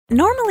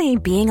Normally,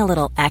 being a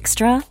little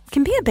extra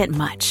can be a bit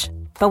much,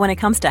 but when it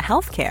comes to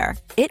healthcare,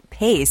 it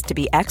pays to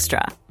be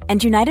extra.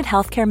 And United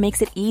Healthcare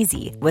makes it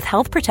easy with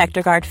Health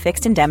Protector Guard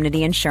fixed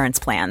indemnity insurance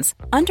plans.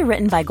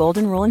 Underwritten by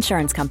Golden Rule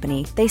Insurance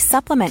Company, they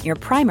supplement your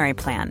primary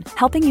plan,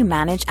 helping you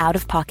manage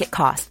out-of-pocket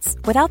costs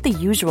without the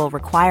usual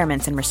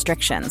requirements and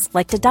restrictions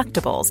like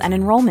deductibles and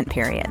enrollment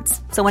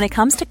periods. So when it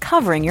comes to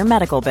covering your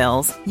medical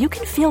bills, you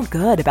can feel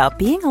good about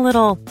being a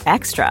little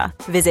extra.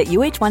 Visit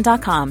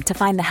uh1.com to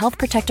find the Health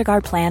Protector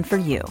Guard plan for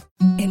you.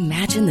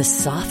 Imagine the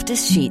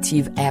softest sheets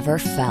you've ever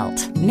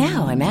felt.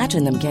 Now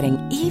imagine them getting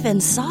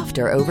even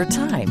softer over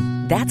time.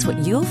 That's what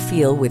you'll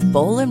feel with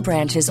Boll &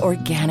 Branch's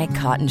organic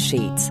cotton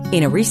sheets.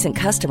 In a recent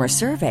customer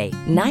survey,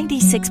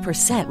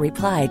 96%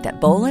 replied that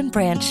Boll &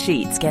 Branch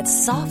sheets get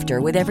softer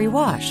with every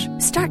wash.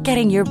 Start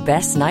getting your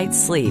best night's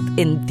sleep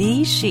in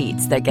these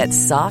sheets that get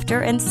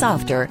softer and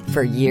softer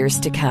for years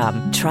to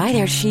come. Try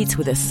their sheets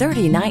with a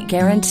 30-night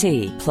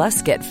guarantee.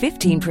 Plus, get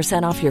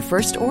 15% off your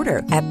first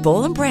order at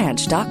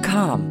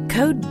bollandbranch.com.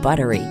 Code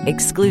BUTTERY.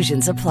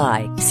 Exclusions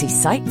apply. See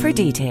site for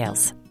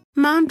details.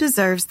 Mom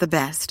deserves the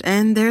best,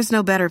 and there's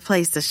no better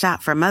place to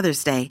shop for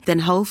Mother's Day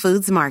than Whole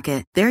Foods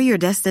Market. They're your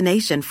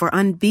destination for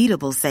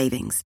unbeatable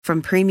savings,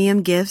 from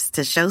premium gifts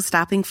to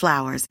show-stopping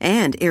flowers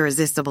and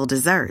irresistible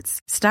desserts.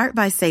 Start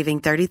by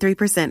saving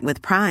 33%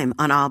 with Prime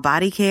on all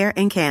body care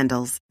and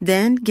candles.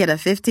 Then get a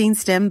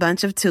 15-stem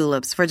bunch of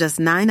tulips for just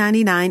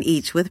 $9.99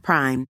 each with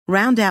Prime.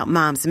 Round out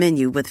Mom's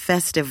menu with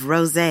festive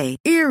rosé,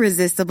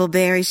 irresistible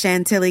berry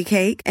chantilly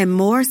cake, and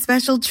more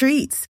special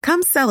treats.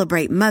 Come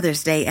celebrate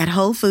Mother's Day at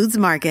Whole Foods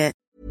Market.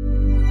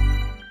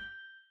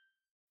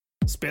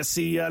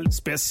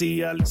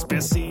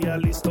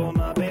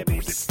 Specialisterna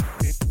baby.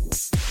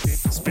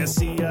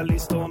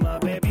 Specialisterna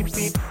baby.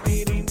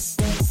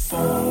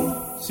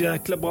 Så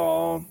jäkla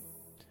bra.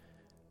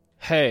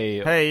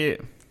 Hej. Hej.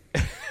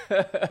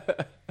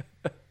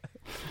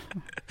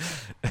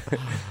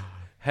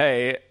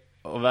 Hej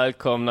och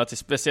välkomna till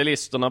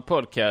Specialisterna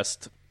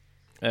podcast.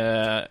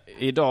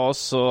 Idag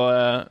så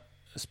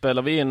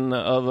spelar vi in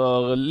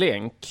över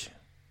länk.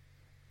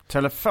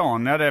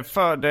 Telefon, ja,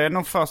 det är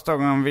nog första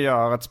gången vi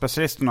gör ett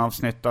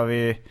specialisterna-avsnitt där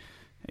vi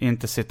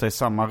inte sitter i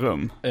samma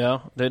rum.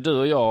 Ja, det är du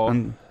och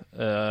jag,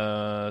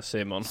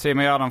 Simon.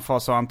 Simon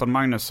Gärdenfors och Anton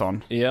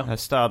Magnusson. Ja.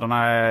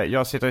 Städerna är,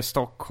 jag sitter i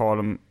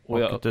Stockholm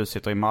och du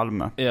sitter i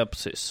Malmö. Ja,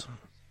 precis.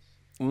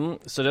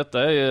 Så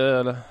detta är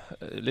ju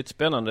lite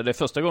spännande. Det är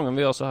första gången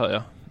vi gör så här,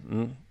 ja.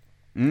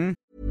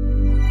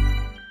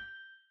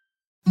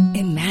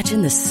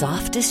 Imagine the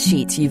softest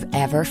sheets you've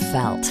ever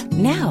felt.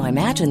 Now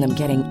imagine them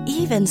getting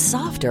even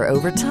softer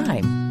over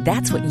time.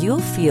 That's what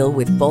you'll feel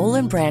with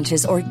Boll &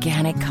 Branch's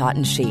organic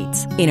cotton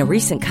sheets. In a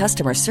recent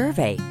customer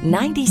survey,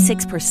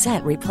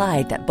 96%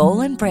 replied that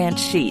Boll & Branch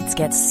sheets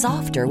get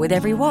softer with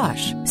every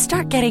wash.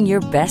 Start getting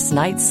your best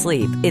night's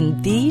sleep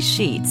in these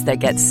sheets that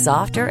get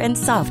softer and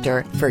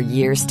softer for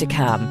years to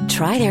come.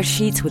 Try their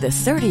sheets with a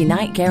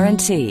 30-night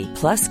guarantee.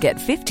 Plus, get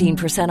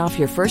 15% off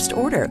your first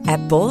order at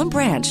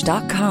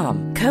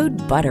bollandbranch.com.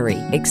 Code BUTTERY.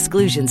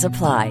 Exclusions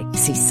apply.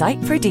 See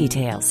site for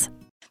details.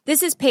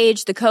 This is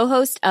Paige, the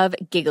co-host of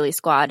Giggly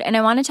Squad, and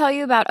I want to tell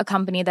you about a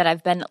company that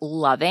I've been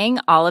loving,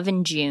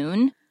 Olive &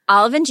 June.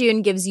 Olive &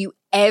 June gives you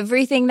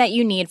everything that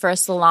you need for a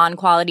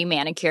salon-quality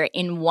manicure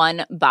in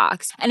one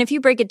box. And if you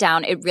break it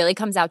down, it really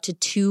comes out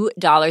to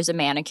 $2 a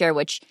manicure,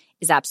 which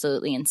is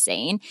absolutely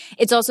insane.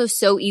 It's also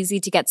so easy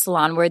to get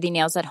salon-worthy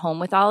nails at home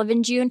with Olive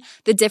 & June.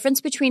 The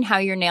difference between how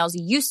your nails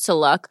used to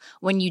look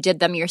when you did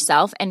them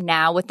yourself and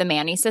now with the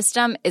Mani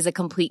system is a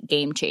complete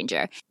game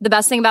changer. The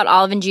best thing about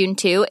Olive & June,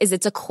 too, is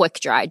it's a quick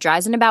dry.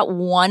 Dries in about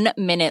 1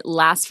 minute,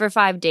 lasts for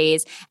 5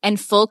 days, and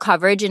full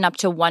coverage in up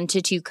to 1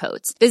 to 2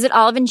 coats. Visit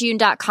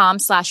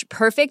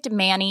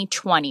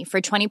oliveandjune.com/perfectmani20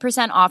 for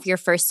 20% off your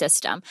first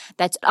system.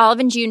 That's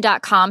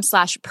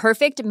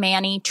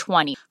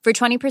oliveandjune.com/perfectmani20 for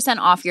 20%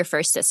 off your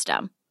first system.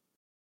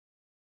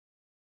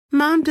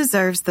 Mom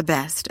deserves the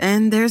best,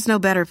 and there's no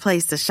better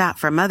place to shop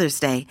for Mother's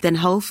Day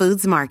than Whole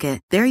Foods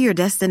Market. They're your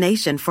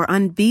destination for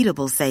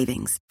unbeatable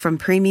savings, from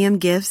premium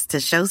gifts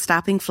to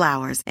show-stopping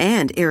flowers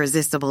and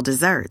irresistible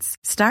desserts.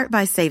 Start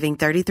by saving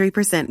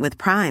 33% with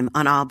Prime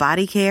on all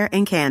body care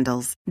and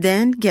candles.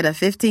 Then get a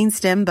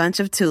 15-stem bunch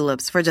of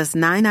tulips for just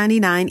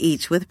 $9.99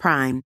 each with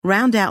Prime.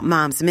 Round out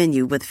Mom's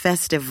menu with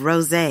festive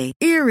rosé,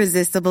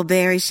 irresistible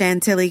berry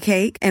chantilly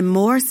cake, and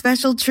more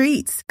special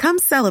treats. Come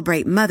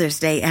celebrate Mother's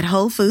Day at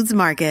Whole Foods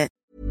Market.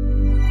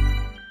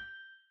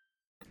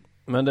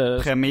 Men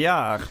det...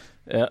 Premiär.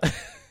 Ja.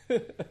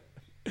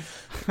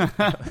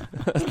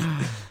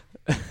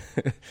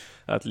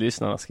 Att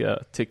lyssnarna ska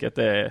tycka att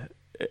det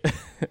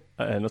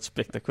är något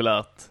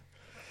spektakulärt.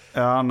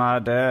 Ja,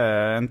 nej, det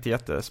är inte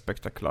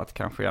jättespektakulärt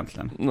kanske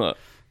egentligen. Nej.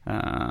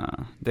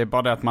 Det är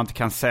bara det att man inte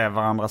kan se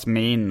varandras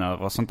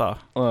miner och sånt där.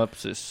 Ja,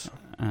 precis.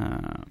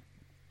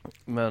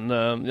 Men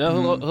ja,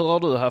 hur har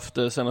du haft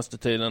det senaste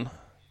tiden?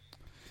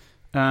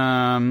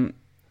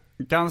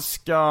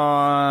 Ganska,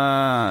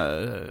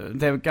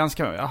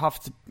 jag har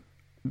haft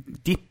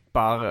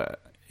dippar.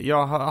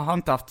 Jag har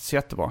inte haft det så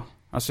jättebra.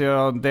 Alltså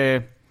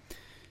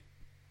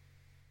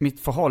mitt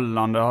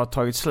förhållande har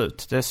tagit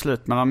slut. Det är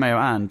slut mellan mig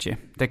och Angie.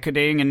 Det är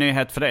ingen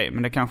nyhet för dig,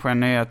 men det kanske är en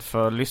nyhet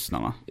för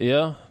lyssnarna.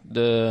 Ja,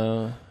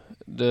 det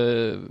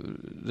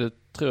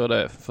tror jag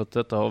det är. För att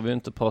detta har vi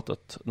inte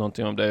pratat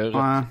någonting om. Det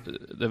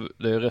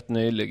är rätt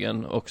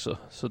nyligen också.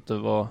 Så att det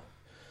var...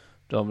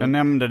 Jag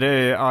nämnde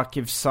det i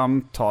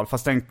Arkivsamtal,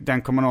 fast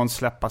den kommer nog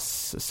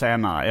släppas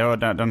senare. Ja,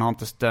 den har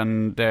inte...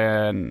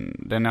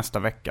 det är nästa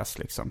veckas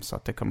liksom. Så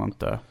att det kommer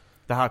inte...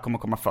 Det här kommer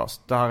komma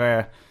först. Det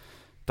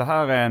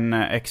här är en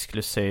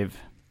exklusiv...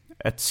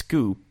 Ett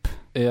scoop.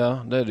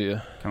 Ja, det är det ju.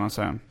 Kan man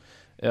säga.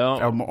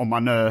 Ja.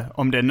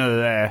 Om det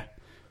nu är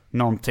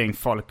någonting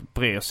folk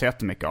bryr sig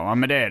jättemycket om. Ja,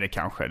 men det är det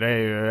kanske. Det är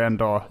ju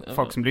ändå...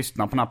 Folk som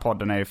lyssnar på den här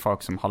podden är ju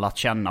folk som har lärt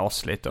känna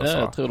oss lite och så.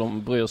 Jag tror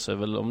de bryr sig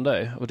väl om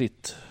dig och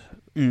ditt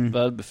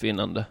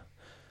välbefinnande.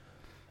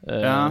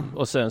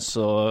 Och sen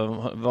så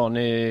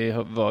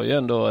var ju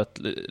ändå ett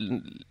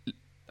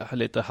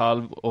lite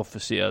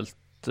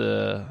halvofficiellt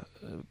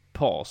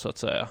par så att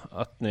säga.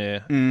 Att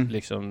ni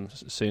liksom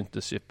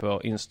syntes ju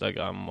på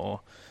Instagram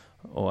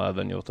och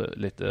även gjort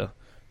lite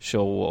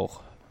shower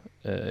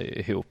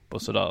ihop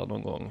och sådär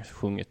någon gång.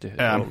 Sjungit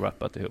och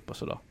rappat ihop och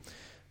sådär.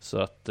 Så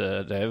att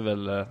det är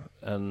väl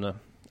en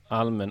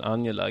allmän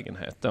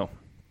angelägenhet då.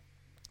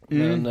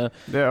 Men,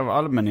 det är av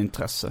allmän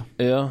intresse.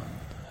 Ja.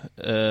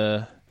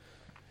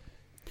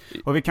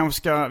 Och vi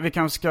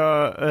kanske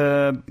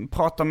ska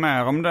prata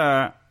mer om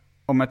det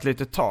om ett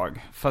litet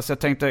tag. Fast jag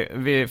tänkte,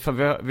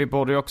 vi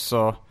borde ju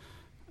också...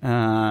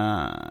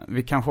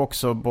 vi kanske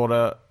också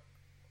borde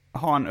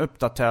ha en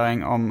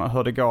uppdatering om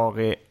hur det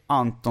går i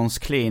Antons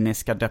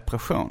kliniska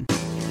depression.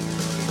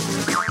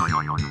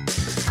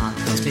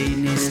 Antons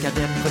kliniska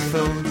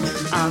depression.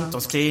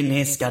 Antons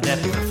kliniska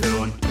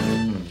depression.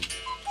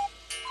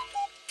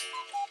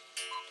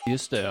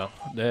 Just det, ja.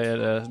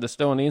 Det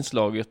står en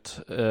inslaget.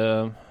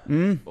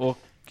 Och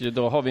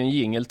då har vi en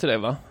jingle till det,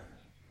 va?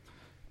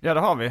 Ja, det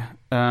har vi.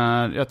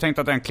 Jag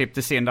tänkte att den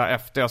klipptes in där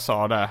efter jag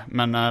sa det.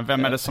 Men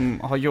vem är det som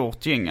har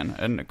gjort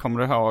jingeln? Kommer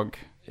du ihåg?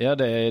 Ja,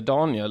 det är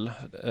Daniel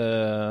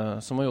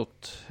som har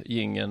gjort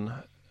jingeln.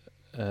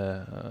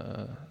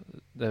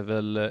 Det är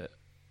väl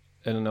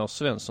Elinor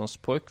Svenssons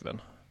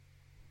pojkvän.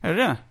 Är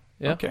det?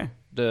 Ja, okay.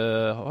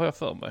 Det har jag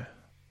för mig.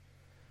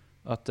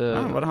 Att,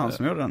 var det han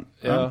som gjorde den?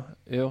 Ja,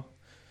 jo.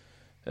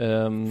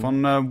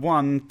 Från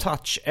One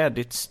Touch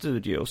Edit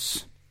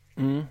Studios.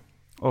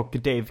 Och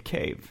Dave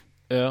Cave.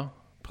 Ja,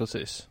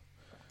 precis.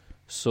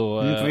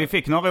 Så, vi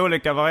fick några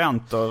olika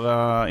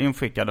varianter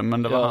inskickade,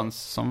 men det var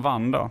hans som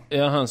vann då.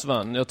 Ja, hans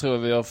vann. Jag tror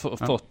vi har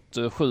fått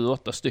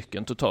 7-8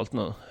 stycken totalt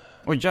nu.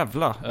 Åh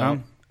jävlar. Ja.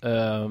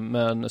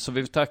 Men så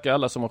vi tackar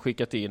alla som har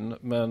skickat in.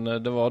 Men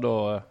det var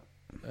då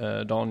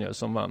Daniel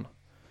som vann.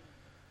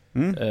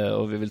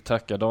 Och vi vill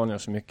tacka Daniel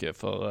så mycket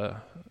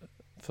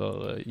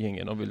för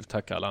gängen. Och vill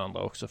tacka alla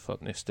andra också för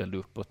att ni ställde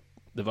upp. Och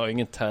det var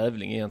ingen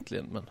tävling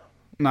egentligen, men...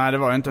 Nej, det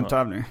var inte en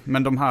tävling.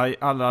 Men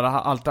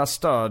allt det här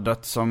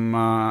stödet som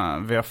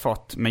vi har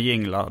fått med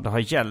jinglar, det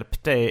har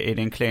hjälpt dig i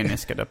din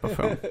kliniska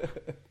depression.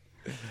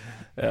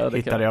 Ja, det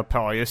hittade jag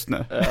på just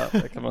nu. Ja,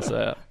 det kan man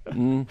säga.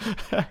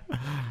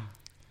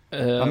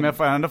 Ja, men jag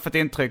får ändå fått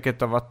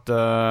intrycket av att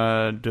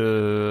du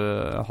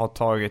har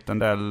tagit en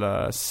del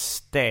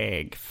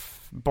steg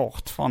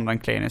bort från den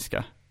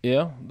kliniska.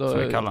 Ja, det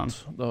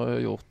har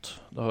jag gjort.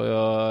 Det har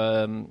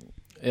jag...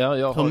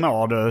 Hur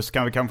mår du?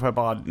 Ska vi kanske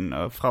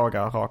bara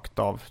fråga rakt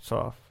av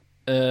så.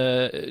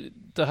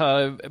 Det här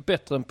är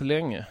bättre än på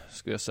länge,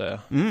 skulle jag säga.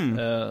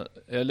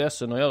 Jag är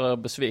ledsen att göra er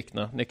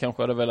besvikna. Ni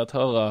kanske hade velat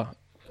höra...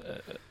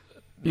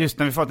 Just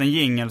när vi fått en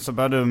jingle så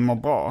börjar du må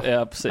bra.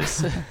 Ja,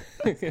 precis.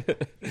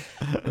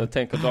 Jag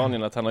tänker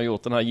Daniel att han har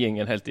gjort den här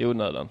jingeln helt i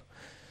onödan.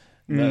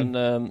 Men,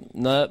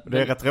 nej,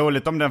 det är rätt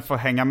roligt om den får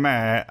hänga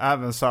med.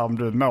 Även så om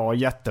du mår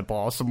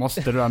jättebra så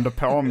måste du ändå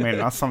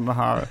påminnas om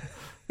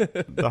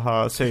det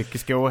här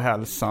psykiska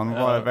ohälsan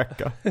varje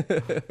vecka.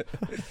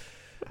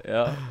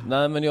 Ja,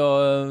 nej men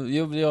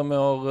jag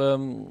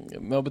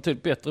mår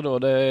betydligt bättre då.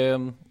 Det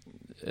är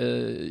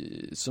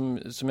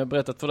som jag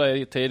berättat för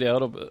dig tidigare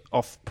då,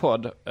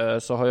 off-pod,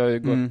 så har jag ju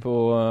gått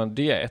på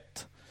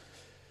diet.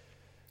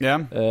 Ja.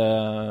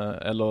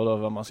 Eller då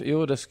vad man ska...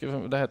 Jo,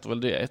 det heter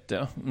väl diet,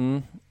 ja.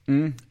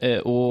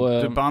 Och,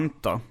 du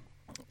bantar.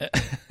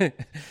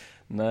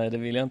 Nej, det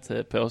vill jag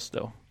inte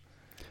påstå.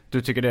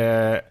 Du tycker det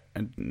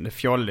är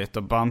fjolligt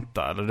att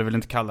banta, eller du vill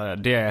inte kalla det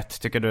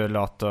diet? Tycker du det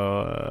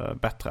låter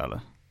bättre, eller?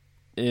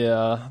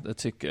 Ja, det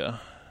tycker jag.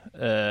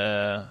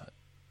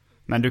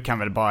 Men du kan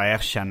väl bara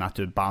erkänna att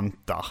du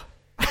bantar?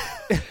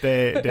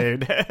 det är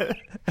det.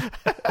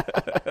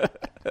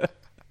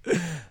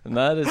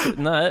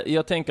 Nej,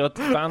 jag tänker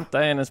att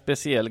banta är en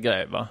speciell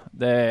grej, va?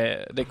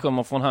 Det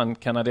kommer från han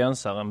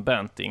kanadensaren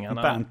Banting.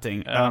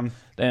 Banting.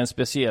 Det är en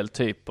speciell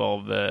typ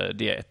av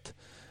diet.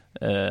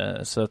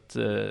 Så att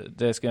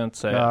det ska jag inte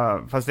säga.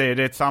 Ja, fast det är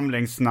ett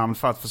samlingsnamn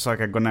för att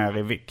försöka gå ner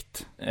i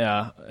vikt.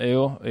 Ja,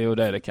 jo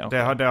det är det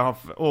kanske.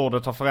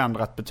 Ordet har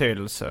förändrat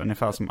betydelse,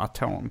 ungefär som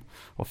atom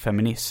och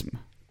feminism.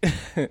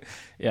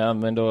 Ja,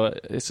 men då...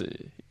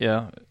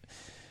 Ja.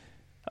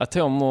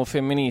 Atom och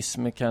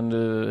feminism kan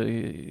du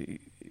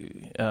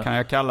Ja. Kan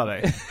jag kalla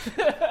dig?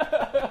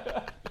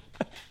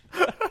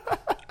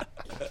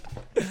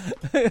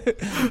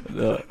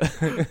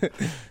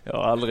 Jag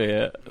har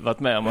aldrig varit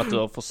med om att du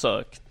har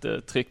försökt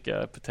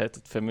trycka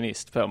epitetet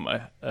feminist på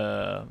mig.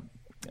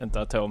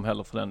 Inte atom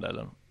heller för den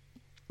delen.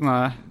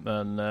 Nej.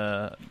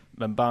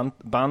 Men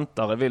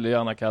bantare vill du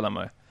gärna kalla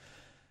mig.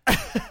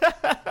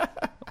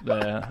 Det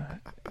är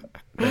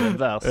det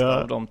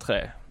värsta av de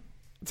tre.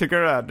 Tycker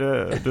du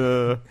det?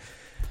 Du...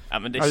 Ja,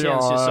 men det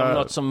känns ju som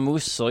något som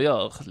mussor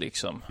gör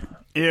liksom.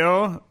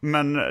 Jo,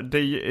 men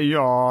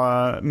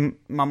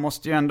man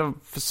måste ju ändå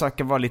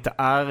försöka vara lite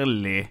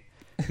ärlig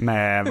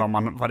med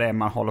vad det är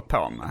man håller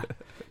på med.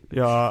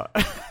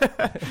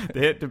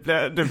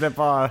 Det blev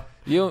bara...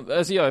 Jo,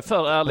 alltså jag är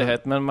för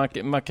ärlighet, men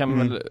man kan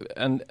väl...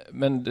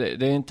 Men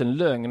det är inte en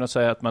lögn att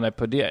säga att man är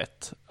på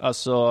diet.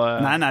 Alltså...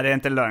 Nej, det är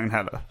inte lögn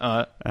heller.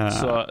 Men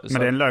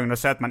det är en lögn att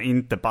säga att man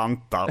inte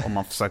bantar om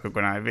man försöker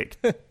gå ner i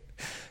vikt.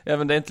 Ja,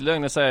 men det är inte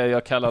lögn att säga att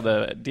jag kallar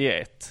det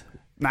diet.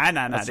 Nej,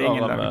 alltså, det är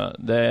ingen lögn.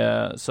 Det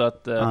är, så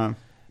att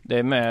det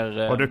är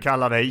mer... Och du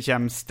kallar dig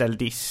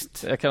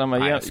jämställdist. Jag kallar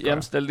mig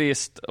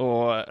jämställdist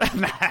och...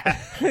 Nej,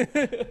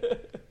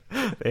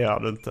 det gör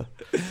du inte.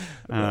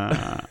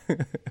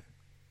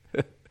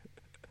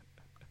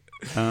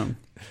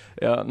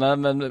 Ja, nej,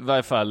 men i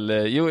varje fall...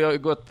 Jo, jag har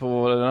gått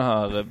på den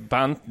här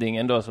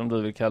bantningen då, som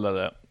du vill kalla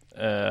det.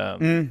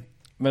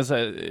 Men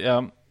så,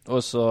 ja,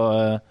 och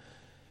så...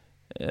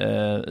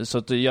 Så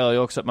det gör ju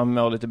också att man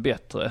mår lite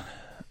bättre.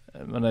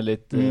 Man är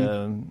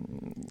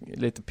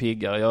lite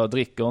piggare. Jag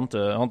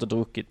har inte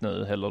druckit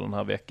nu heller den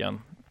här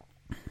veckan.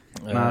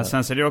 Men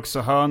sen så är det också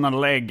hörnan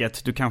och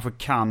lägget. Du kanske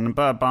kan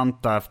börja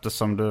banta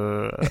eftersom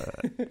du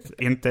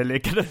inte är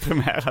lika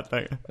deprimerad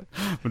längre.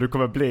 Men du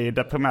kommer bli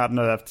deprimerad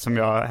nu eftersom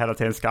jag hela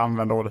tiden ska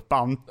använda ordet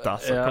banta.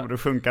 Så kommer du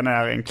sjunka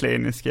ner i en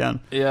klinisk igen.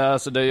 Ja,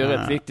 alltså det är ju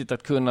rätt viktigt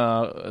att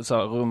kunna så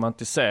här,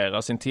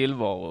 romantisera sin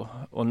tillvaro.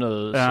 Och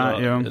nu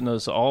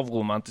så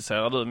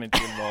avromantiserar du min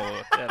tillvaro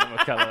genom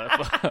att kalla det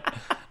för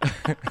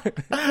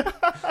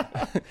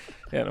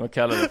genom att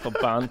kalla det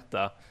för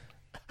banta.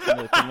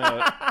 Nu kommer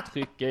jag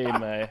trycka i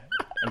mig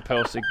en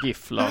påse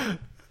gifflar.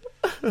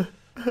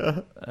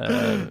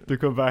 Du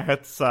kommer börja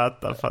hetsa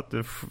äta för att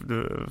du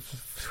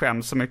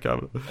skäms så mycket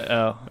av det.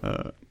 Ja.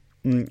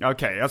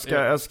 Okej,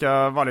 jag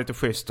ska vara lite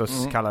schysst och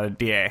kalla det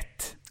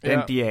diet. Det är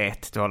en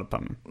diet du håller på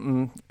med.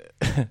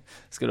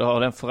 Ska du ha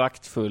den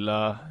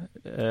föraktfulla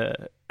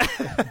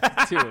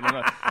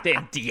tonen? Det är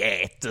en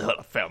diet du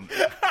håller på med.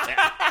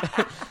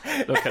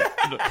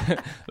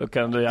 Då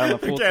kan du gärna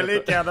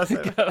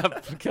fortsätta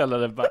kalla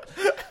det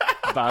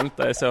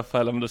banta i så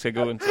fall, om du ska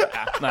gå runt.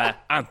 Nej,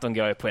 Anton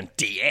går ju på en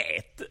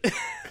diet.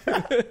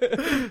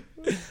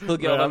 Hur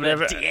går det med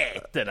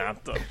dieten,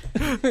 Anton?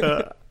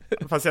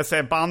 Fast jag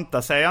säger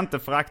banta, säger jag inte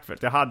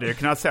föraktfullt. Jag hade ju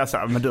kunnat säga så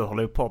här, men du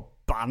håller ju på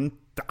att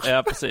banta.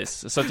 Ja,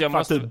 precis. Så att jag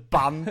måste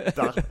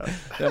bantar.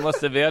 Jag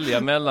måste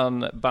välja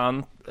mellan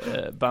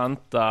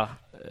banta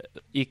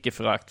icke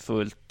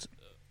föraktfullt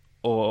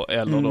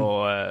eller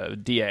då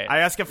diet. Ja,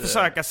 jag ska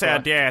försöka säga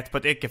diet på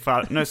ett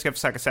icke-föraktfullt. Nu ska jag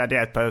försöka säga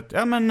diet på ett...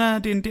 Ja,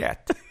 men din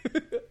diet.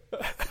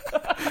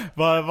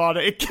 Var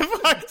det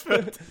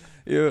icke-föraktfullt?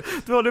 Jo.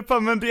 Du håller på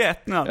med en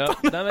diet nu, Anton.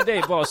 Ja, nej, men det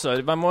är bara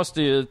så. Man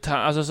måste ju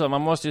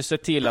man måste ju se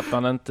till att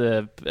man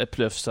inte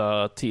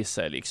plöfsar till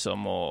sig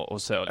liksom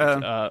och så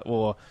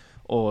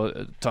och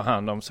ta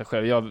hand om sig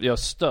själv. Jag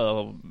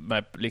stör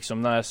mig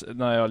liksom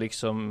när jag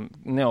liksom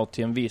når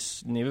till en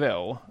viss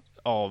nivå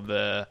av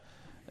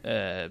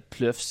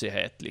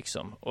plöfsighet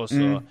liksom. Och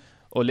så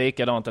och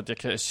likadant att jag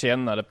kan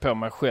känna det på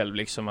mig själv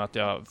liksom, att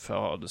jag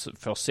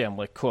får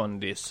sämre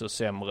kondis och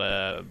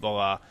sämre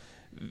bara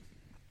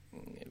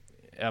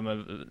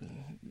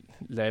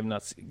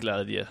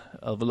levnadsglädje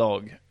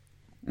överlag.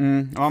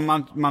 Ja,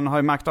 man har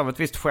ju märkt av ett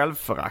visst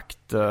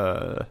självförakt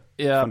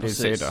från din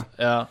sida.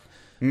 Ja.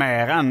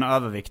 Mer än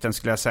övervikten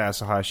skulle jag säga,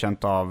 så har jag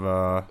känt av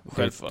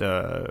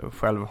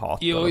självhat.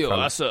 Jo,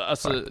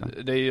 alltså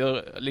det är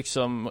ju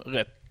liksom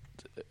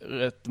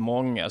rätt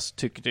många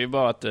tyckte ju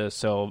bara att det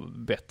såg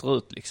bättre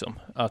ut liksom.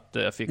 Att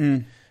jag fick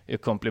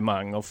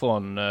komplimanger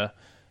från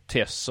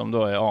Tess som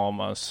då är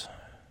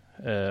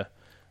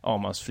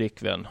Armans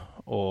flickvän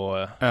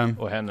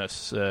och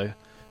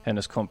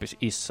hennes kompis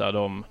Issa,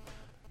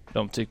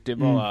 de tyckte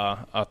bara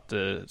att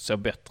det såg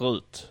bättre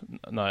ut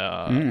när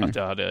att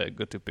jag hade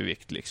gått upp i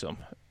vikt liksom.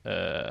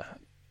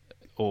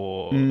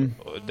 Och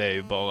det är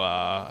ju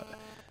bara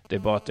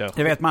att jag...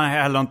 Det vet man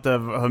heller inte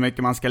hur mycket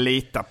man ska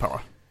lita på.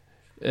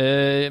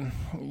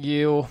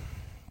 Jo.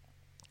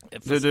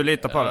 Du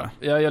litar på det?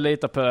 Ja, jag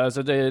litar på det.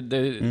 Alltså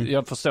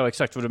jag förstår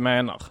exakt vad du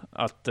menar.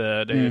 Att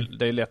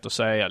det är lätt att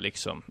säga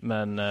liksom.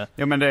 Men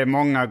men det är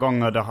många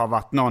gånger det har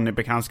varit någon i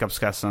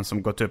bekantskapskretsen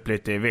som gått upp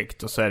lite i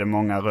vikt. Och så är det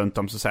många runt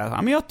om som säger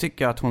men jag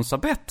tycker att hon ser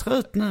bättre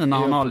ut nu när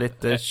hon har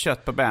lite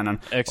kött på benen.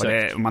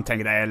 Exakt. Och man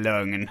tänker det är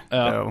lögn.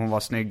 Hon var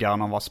snyggare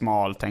när hon var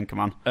smal, tänker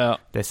man. Ja.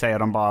 Det säger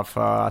de bara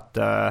för att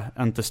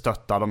inte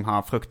stötta de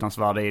här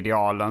fruktansvärda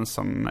idealen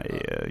som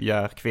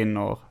gör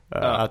kvinnor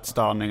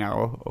ätstörningar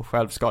och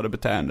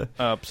självskadebeteende.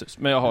 Ja, precis.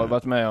 Men jag har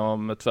varit med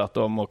om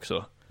tvärtom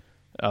också.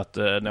 Att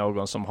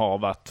någon som har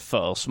varit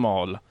för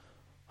smal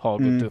har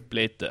gått upp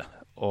lite.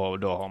 Och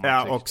då har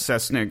man och ser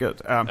snygg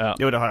ut. Ja.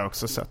 Jo, det har jag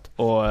också sett.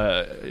 Och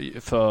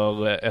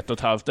för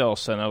 1,5 år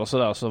sedan eller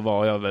sådär så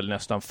var jag väl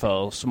nästan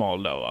för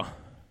smal då, va?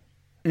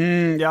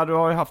 Ja, du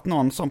har ju haft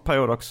någon sån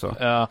period också.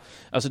 Ja,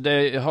 alltså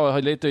det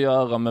har lite att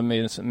göra med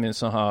min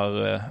sån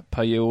här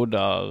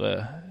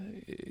periodar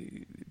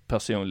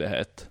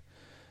personlighet.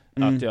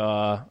 Att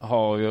jag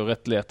har ju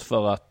rätt lätt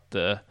för att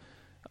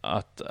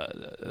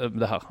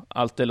det här,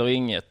 allt eller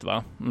inget,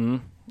 va?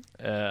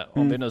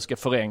 Om vi nu ska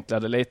förenkla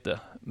det lite.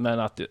 Men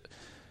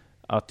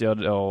att jag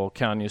då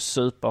kan ju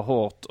supa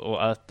hårt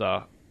och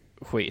äta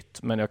skit.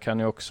 Men jag kan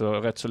ju också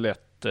rätt så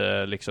lätt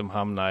liksom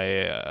hamna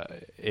i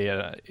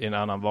en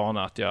annan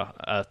vana, att jag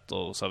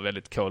äter så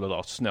väldigt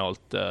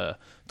kolhydratsnålt,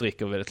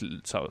 dricker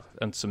väldigt så,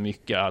 inte så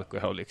mycket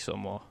alkohol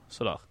liksom och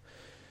sådär.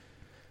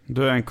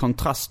 Du är en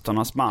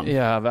kontrasternas man.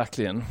 Ja,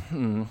 verkligen.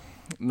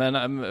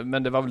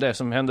 Men det var väl det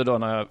som hände då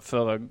när jag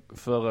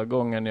förra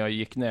gången jag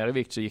gick ner i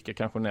vikt, så gick jag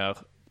kanske ner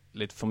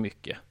lite för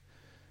mycket.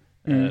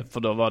 För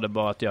då var det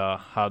bara att jag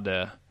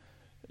hade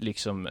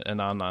liksom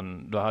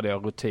då hade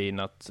jag rutin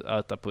att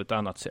äta på ett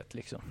annat sätt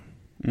liksom.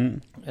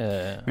 Men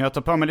jag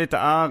tar på mig lite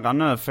ära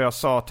nu, för jag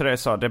sa till dig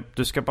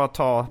du ska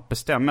bara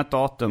bestämma ett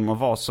datum, och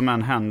vad som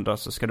än händer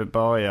så ska du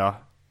börja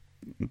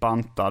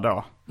banta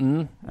då.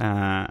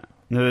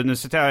 Nu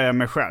citerar jag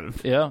mig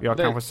själv. Jag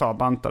kanske sa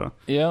banta då.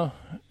 Ja,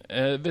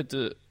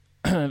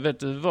 vet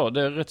du vad,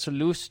 det är rätt så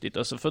lustigt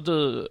alltså, för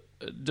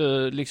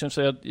du liksom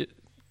säger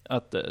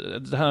att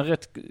det här är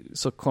rätt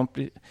så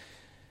komplicerat.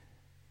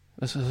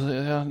 Alltså,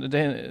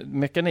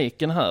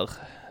 mekaniken här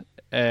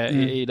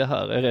i det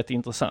här är rätt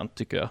intressant,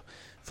 tycker jag.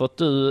 För att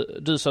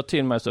du sa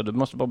till mig så du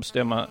måste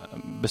bara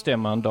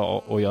bestämma en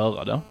dag och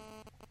göra det.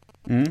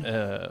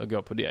 Och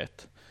gå på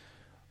diet.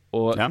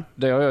 Och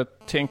det har jag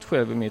tänkt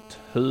själv i mitt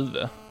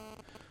huvud.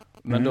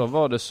 Men då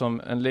var det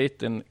som en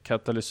liten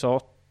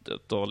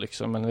katalysator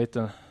liksom,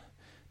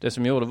 det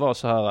som gjorde var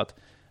så här att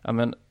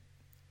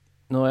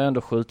nu har jag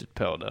ändå skjutit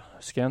på det.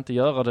 Ska jag inte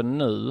göra det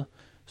nu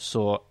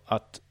så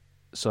att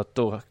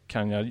då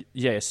kan jag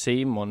ge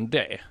Simon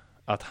det,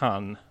 att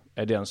han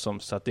är den som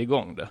satte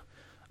igång det.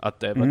 Att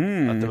det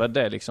var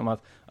det liksom,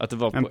 att det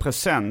var en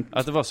present.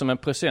 Att det var som en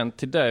present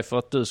till dig, för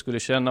att du skulle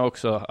känna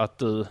också att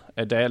du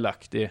är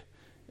delaktig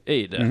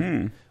i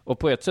det. Och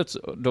på ett sätt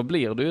då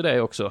blir det ju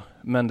det också,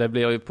 men det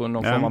blir ju på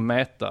någon form av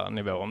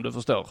metanivå, om du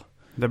förstår.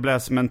 Det blir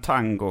som en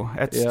tango,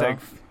 steg.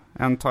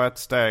 En tar ett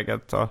steg,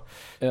 ett tar...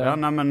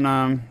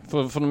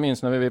 För du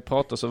minns när vi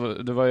pratade, så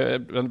det var ju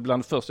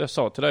bland det första jag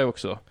sa till dig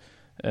också,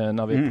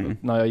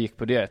 när jag gick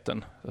på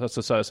dieten.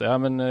 Så sa jag så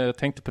jag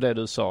tänkte på det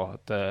du sa,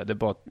 att det är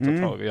bara att ta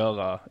tag och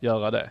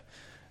göra det.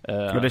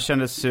 Och det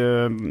kändes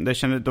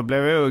då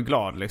blev jag ju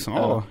glad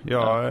liksom.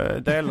 Jag är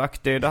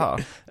delaktig i det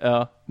här.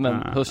 Ja,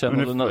 men hur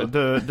känner du nu?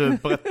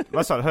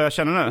 Vad sa du, hur jag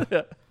känner nu?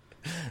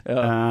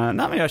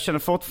 Nej, men jag känner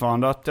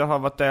fortfarande att jag har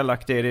varit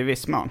delaktig i det i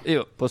viss mån.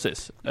 Jo,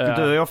 precis. Du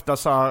är ofta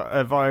så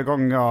här, varje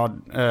gång jag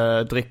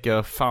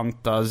dricker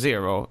Fanta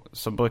Zero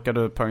så brukar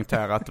du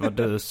poängtera att det var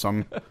du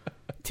som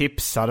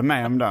tipsade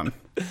mig om den.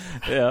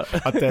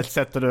 Att det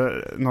sätter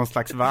du någon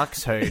slags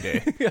verkshöjd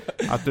i.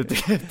 Att du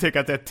tycker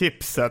att det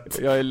tipset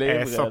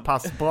är så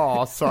pass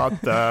bra så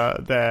att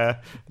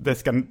det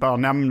ska bara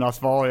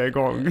nämnas varje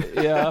gång.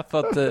 Ja, för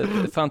att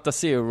Fanta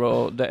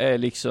Zero, det är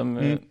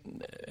liksom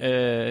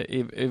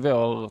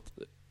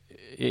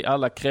i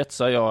alla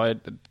kretsar jag är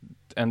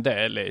en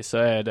del i, så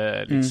är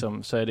det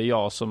liksom så är det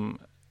jag som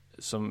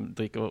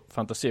dricker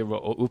Fanta Zero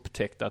och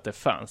upptäckte att det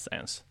fanns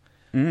ens.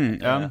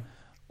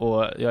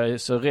 Och jag är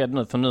så rädd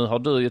nu, för nu har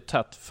du ju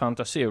tagit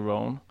Fanta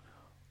Zero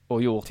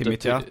och gjort till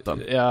mitt hjärta.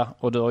 Ja,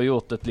 och du har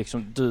gjort det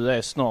liksom, du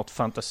är snart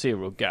Fanta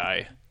Zero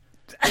guy.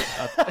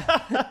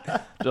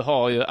 Du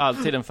har ju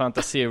alltid en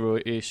Fanta Zero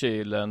i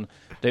kylen.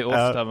 Det är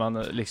ofta man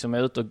liksom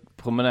är ute och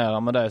promenerar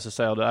med dig, så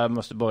säger du jag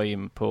måste bara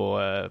in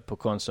på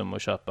Konsum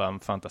och köpa en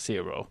Fanta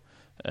Zero.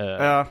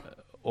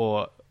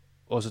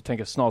 Och så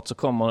tänker jag, snart så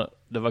kommer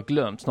det vara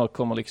glömt. Snart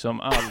kommer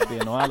liksom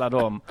Albin och alla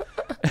dem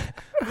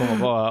kommer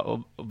bara och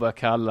börja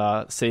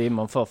kalla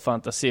Simon för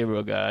Fanta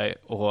Zero guy,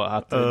 och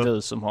att det är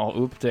du som har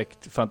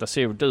upptäckt Fanta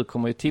Zero. Du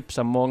kommer ju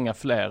tipsa många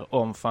fler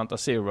om Fanta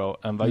Zero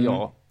än vad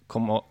jag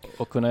kommer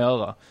att kunna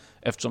göra.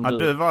 Eftersom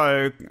du var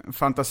ju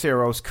Fanta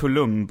Zeros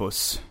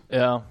Columbus.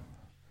 Ja.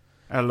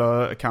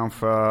 Eller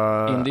kanske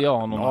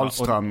indianerna.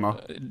 Alströmmar.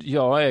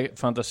 Jag är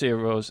Fanta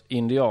Zeros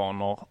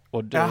indianer.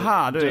 Och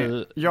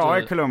jag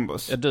är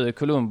Columbus. Ja, du är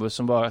Columbus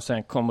som bara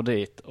sen kommer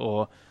dit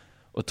och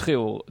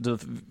tror du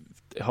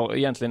har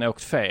egentligen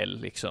åkt fel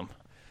liksom.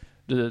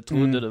 Du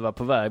trodde du var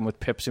på väg mot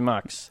Pepsi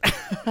Max.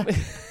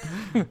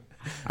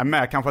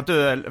 Men kanske att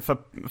du är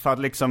för att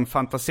liksom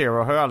Fanta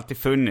Zero har ju alltid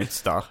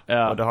funnits där.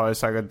 Och det har ju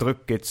säkert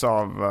druckits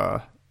av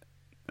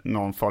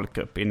någon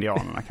folkgrupp,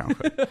 indianerna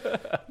kanske.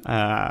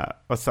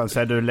 Och sen så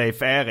är du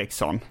Leif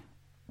Eriksson,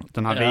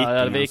 den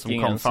här vikingen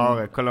som kom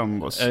före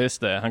Columbus. Ja,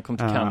 just det, han kom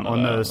till Kanada. Och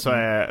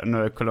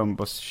nu är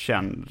Columbus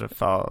känd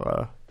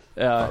för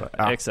Ja,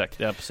 exakt.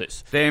 Ja,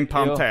 precis. Det är en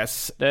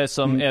parentes. Det är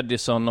som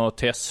Edison och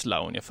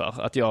Tesla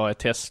ungefär. Att jag är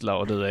Tesla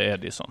och du är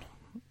Edison.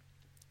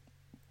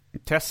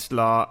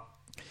 Tesla...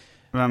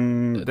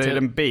 det är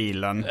den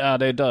bilen. Ja,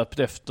 det är döpt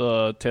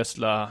efter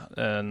Tesla.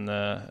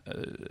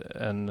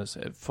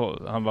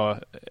 Han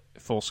var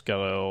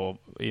forskare och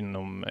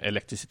inom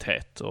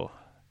elektricitet. Och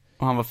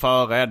han var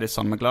före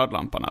Edison med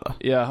glödlampan, eller?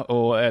 Ja,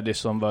 och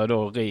Edison var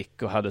då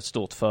rik och hade ett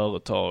stort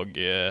företag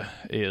i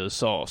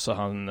USA. Så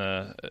han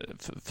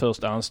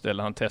först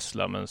anställde han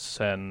Tesla, men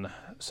sen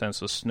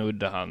så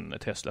snudde han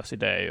Teslas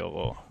idéer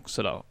och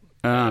sådär.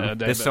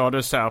 Det är så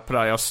du ser på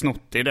det. Jag har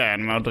snott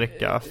idén med att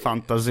dricka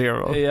Fanta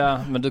Zero. Ja,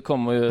 men det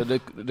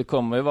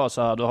kommer ju vara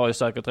så här. Du har ju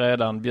säkert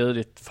redan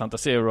bjudit Fanta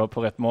Zero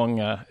på rätt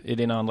många i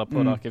dina andra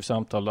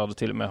poddarkivsamtal där du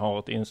till och med har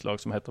ett inslag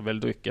som heter Välj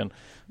drycken.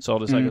 Så har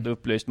du säkert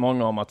upplyst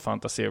många om att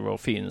Fanta Zero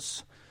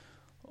finns.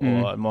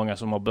 Och många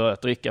som har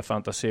börjat dricka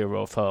Fanta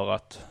Zero för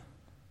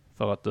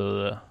att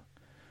du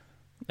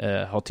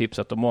har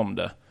tipsat dem om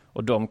det.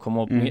 Och de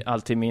kommer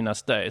alltid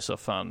minnas dig. Så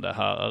fan, det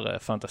här är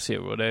Fanta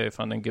Zero. Det är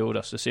fan den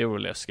godaste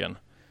Zero-läsken.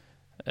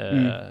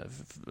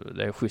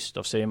 Det är schysst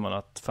av Simon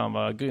att fan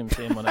vad grym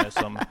Simon är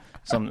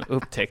som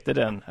upptäckte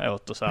den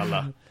åt oss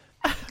alla.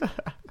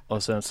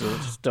 Och sen så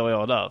står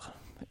jag där.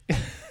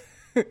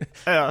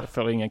 Jag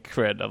får ingen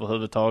cred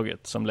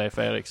överhuvudtaget som Leif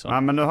Eriksson.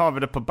 Nej, men nu har vi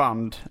det på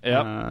band.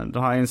 Ja.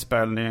 Den här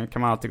inspelningen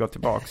kan man alltid gå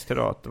tillbaka till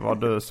då. Att det var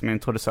du som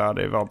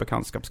introducerade i vår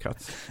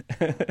bekantskapskrets.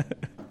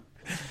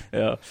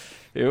 Ja,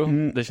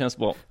 jo, det känns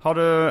bra.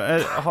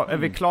 Är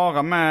vi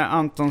klara med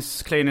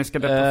Antons kliniska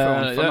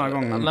depression för den här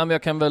gången? Nej, men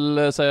jag kan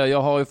väl säga,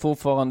 jag har ju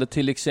fortfarande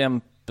till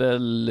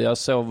exempel, jag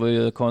sover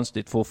ju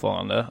konstigt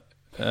fortfarande.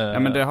 Ja,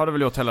 men det har du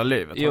väl gjort hela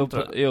livet?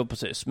 Jo,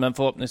 precis. Men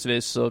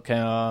förhoppningsvis så kan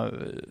jag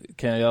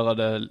göra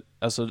det,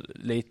 alltså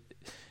lite.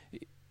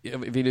 Jag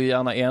vill ju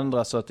gärna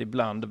ändra så att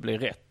ibland det blir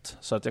rätt.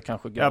 Så att jag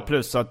kanske går... Ja,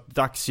 plus att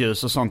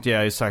dagsljus och sånt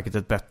ger ju säkert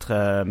ett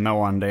bättre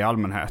mående i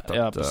allmänhet.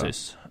 Ja,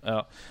 precis.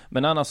 Ja.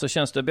 Men annars så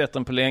känns det bättre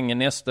än på länge.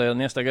 Nästa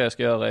grej jag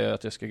ska göra är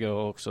att jag ska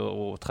gå också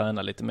och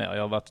träna lite mer.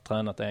 Jag har varit och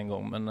tränat en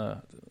gång, men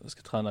jag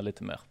ska träna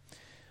lite mer.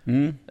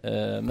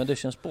 Men det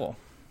känns bra.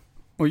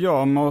 Och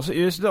jag mår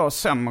just idag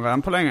sämre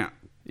än på länge.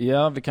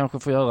 Ja, vi kanske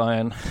får göra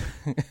en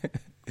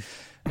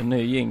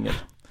ny jingle.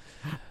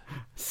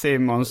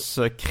 Simons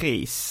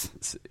kris.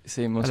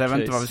 Simons Eller jag vet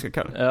kris. inte vad vi ska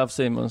kalla det. Ja,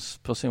 Simons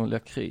personliga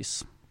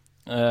kris.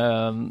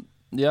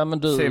 Ja, men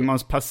du...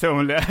 Simons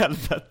personliga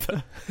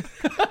helvete.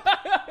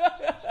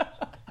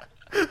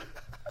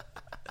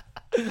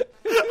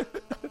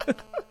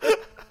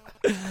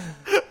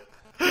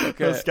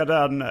 Okay.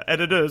 Är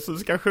det du som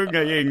ska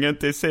sjunga jingeln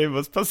till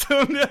Simons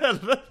personliga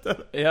helvete?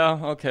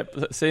 Ja, okej.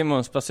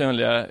 Simons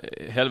personliga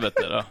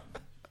helvete då.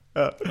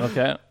 Ja.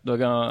 Okej, då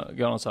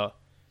går han så här.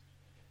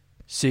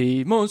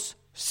 Simons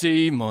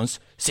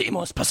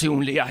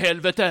personliga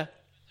helvete.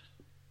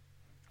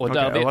 Och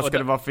vad ska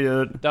det vara för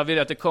ljud? Där vill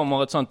jag att det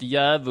kommer ett sånt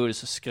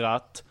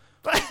djävulsskratt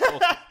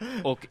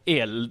och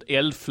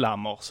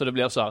eldflammor. Så det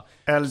blir så här.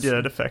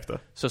 Eldljudeffekter.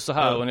 Så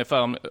här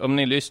ungefär, om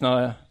ni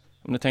lyssnar,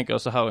 om ni tänker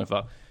så här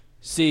ungefär.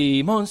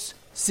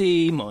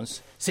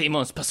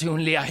 Simons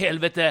personliga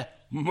helvete.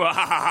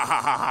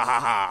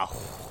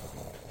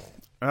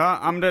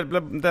 Ja, men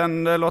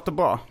det låter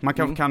bra. Man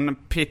kanske kan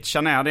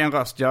pitcha ner din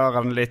röst,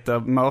 göra den lite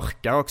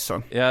mörkare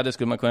också. Ja, det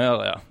skulle man kunna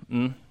göra, ja.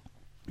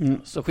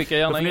 Så skicka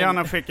gärna in.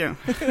 Gärna skicka in.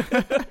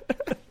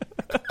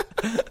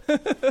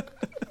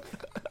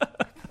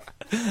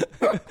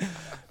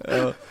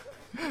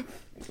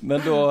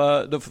 Men då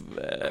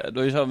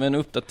gör vi en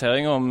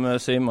uppdatering om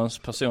Simons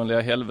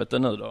personliga helvete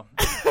nu då.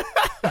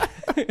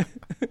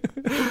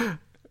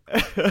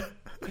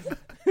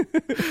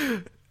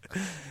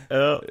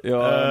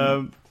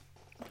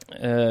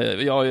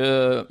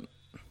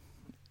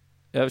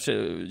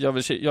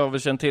 Jag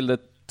vill känna till det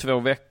 2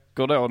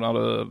 veckor då när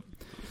du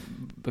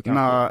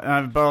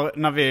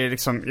när vi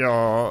liksom,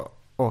 jag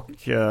och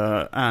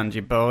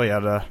Angie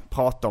började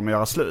prata om att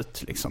göra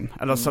slut liksom,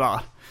 eller sådär.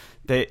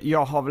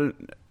 Jag har väl,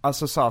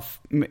 alltså såhär,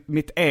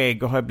 mitt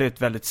ego har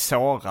blivit väldigt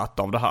sårat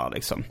av det här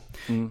liksom.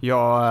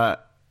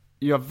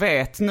 Jag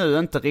vet nu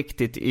inte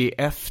riktigt i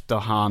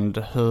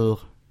efterhand hur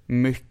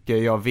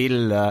mycket jag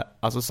ville,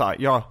 alltså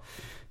såhär,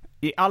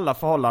 i alla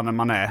förhållanden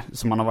man är,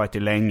 som man har varit i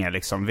länge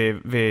liksom, vi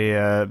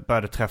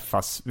började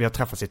träffas, vi har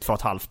träffats i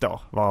 2,5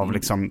 år, varav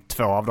liksom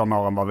 2 av de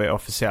åren var vi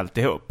officiellt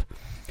ihop.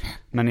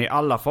 Men i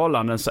alla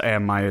förhållanden så är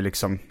man ju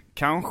liksom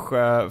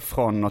kanske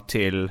från och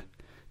till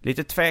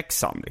lite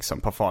tveksam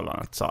liksom på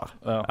förhållandet så här.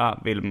 Ja.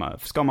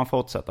 Ska man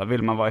fortsätta?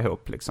 Vill man vara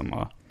ihop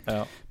liksom?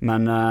 Ja.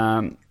 Men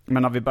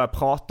när vi börjar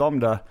prata om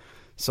det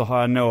så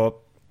har jag nog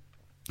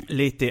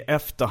lite i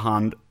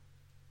efterhand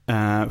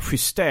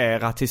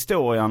justerat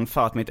historien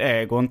för att mitt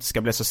ego inte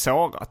ska bli så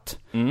sårat.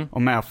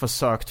 Och mer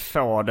försökt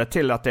få det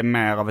till att det är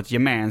mer av ett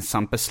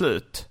gemensamt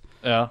beslut.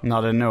 Ja.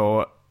 När det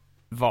nog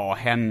var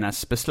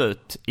hennes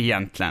beslut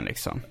egentligen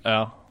liksom.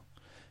 Ja.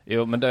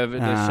 Jo, men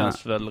det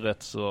känns väl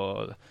rätt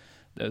så,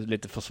 det är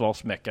lite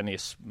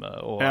försvarsmekanism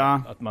och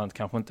att man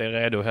kanske inte är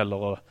redo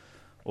heller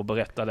att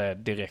berätta det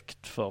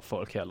direkt för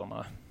folk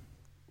heller.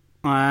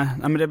 Nej,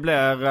 men det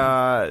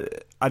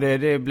blir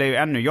det blir ju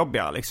ännu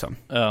jobbigare liksom.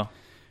 Ja.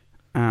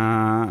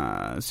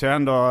 Så jag har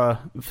ändå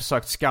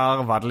försökt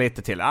skarva det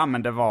lite till.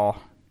 Men det var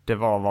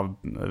vad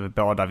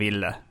båda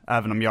ville.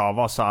 Även om jag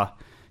var så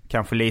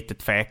kanske lite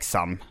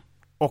tveksam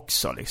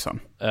också liksom.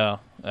 Ja,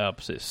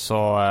 precis.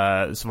 Så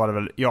var det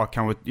väl,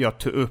 jag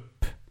tog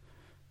upp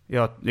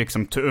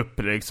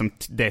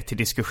det till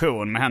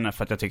diskussion med henne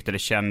för att jag tyckte det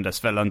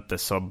kändes väl inte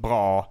så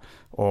bra.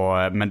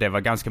 Men det var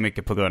ganska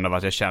mycket på grund av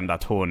att jag kände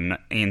att hon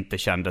inte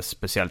kändes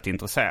speciellt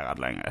intresserad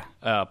längre.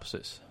 Ja,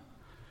 precis.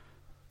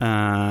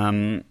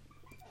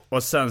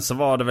 Och sen så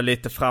var det väl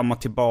lite fram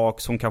och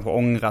tillbaka. Hon kanske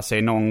ångrade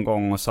sig någon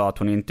gång och sa att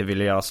hon inte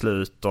ville göra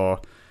slut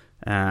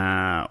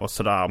och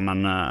sådär.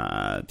 Men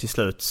till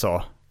slut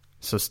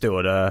så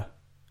stod det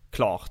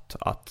klart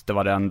att det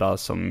var det enda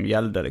som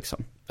gällde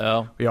liksom.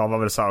 Ja. Och jag var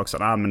väl så också,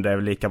 men det är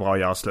väl lika bra att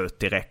göra slut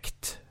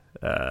direkt.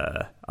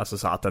 Alltså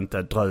så att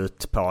inte dra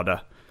ut på det.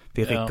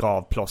 Vi rycker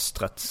av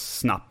plåstret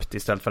snabbt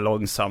istället för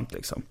långsamt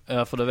liksom.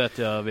 Ja, för det vet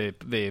jag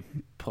vi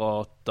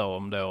pratade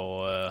om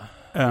då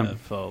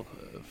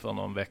för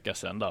någon vecka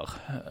sedan där.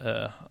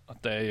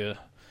 Att det är ju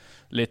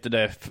lite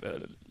det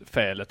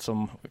felet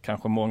som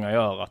kanske många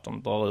gör, att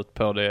de drar ut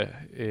på det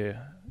i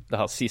det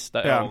här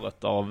sista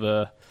året av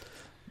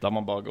där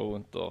man bara går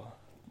runt och...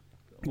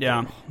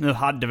 Ja, nu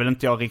hade väl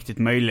inte jag riktigt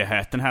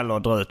möjligheten heller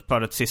att dra ut på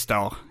det sista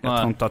år. Jag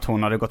tror inte att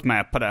hon hade gått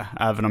med på det.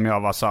 Även om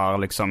jag var så här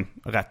liksom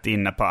rätt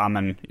inne på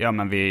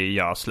men vi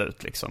gör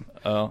slut liksom.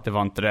 Det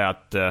var inte det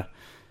att...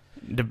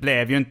 Det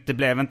blev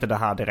inte det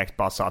här direkt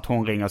bara så att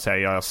hon ringer och säger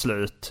jag gör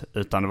slut.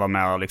 Utan det var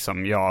mer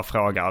liksom, jag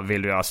frågar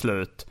vill du göra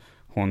slut?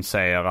 Hon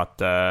säger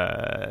att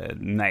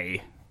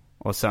nej.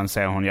 Och sen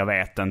säger hon jag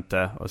vet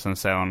inte. Och sen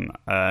säger hon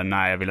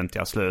nej jag vill inte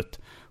göra slut.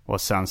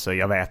 Och sen så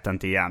jag vet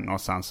inte igen.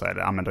 Och sen så är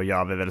det men då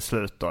gör vi väl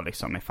slut då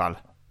liksom ifall.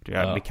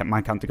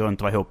 Man kan inte gå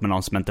runt och vara ihop med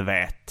någon som inte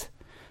vet.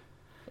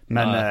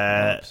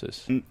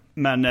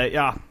 Men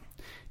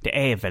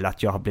det är väl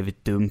att jag har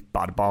blivit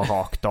dumpad bara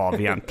rakt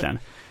av egentligen.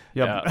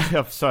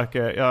 Jag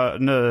försöker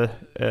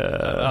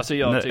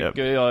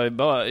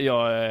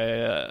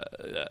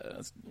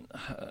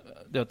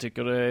jag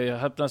tycker det är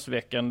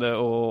häpnadsväckande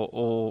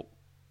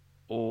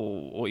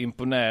och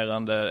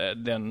imponerande.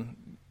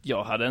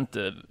 Jag hade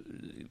inte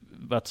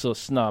varit så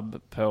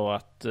snabb på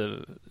att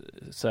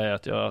säga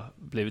att jag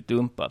blivit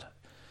dumpad.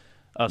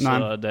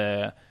 Alltså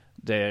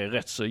det är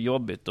rätt så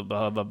jobbigt att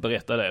behöva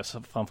berätta det.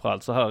 Så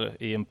framförallt så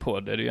här i en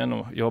podd är det ju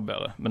ännu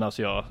jobbigare. Men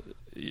alltså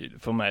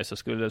för mig så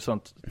skulle det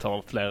sånt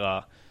ta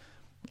flera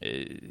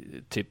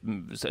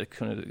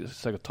kunde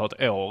säkert ta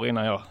ett år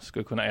innan jag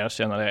skulle kunna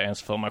erkänna det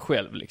ens för mig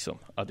själv liksom.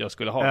 Att jag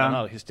skulle ha den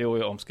här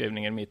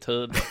historieomskrivningen i mitt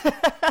huvud.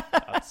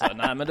 Alltså,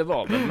 nej men det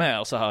var väl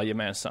mer så här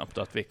gemensamt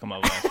att vi kom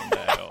överens om det.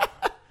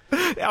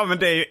 Ja men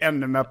det är ju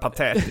ännu mer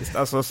patetiskt.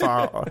 Alltså så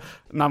här,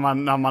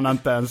 när man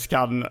inte ens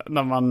kan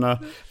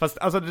fast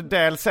alltså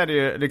dels är det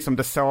ju liksom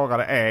det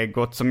sårade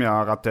egot som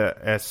gör att det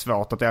är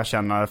svårt att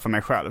erkänna det för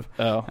mig själv.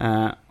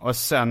 Och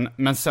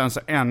sen så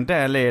en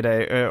del i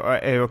det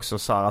är ju också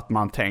så här att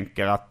man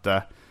tänker att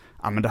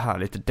men det här är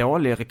lite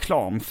dålig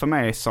reklam för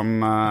mig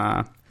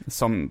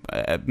som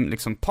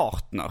liksom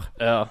partner.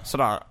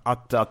 Sådär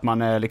att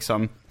man är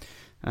liksom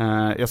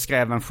jag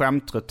skrev en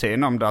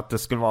skämtrutin om det, att det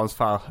skulle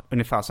vara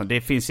ungefär så.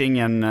 Det finns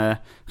ingen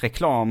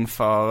reklam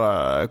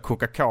för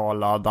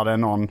Coca-Cola där det är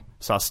någon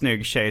så här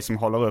snygg tjej som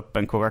håller upp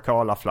en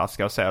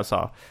Coca-Cola-flaska och säger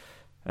så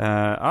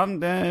här,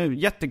 det är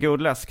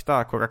jättegod läsk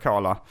där,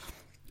 Coca-Cola.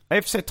 Jag har i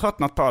och för sig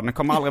tröttnat på den, jag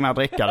kommer aldrig mer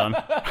dricka den.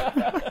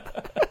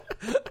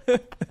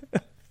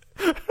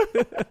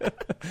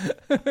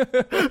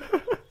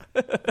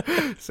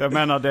 Så jag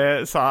menar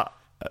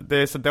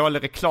det är så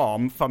dålig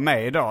reklam för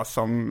mig då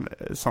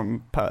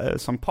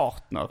som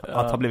partner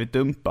att ha blivit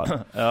dumpad.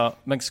 Ja,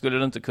 men skulle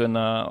du inte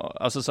kunna,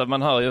 alltså så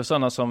man hör ju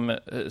sådana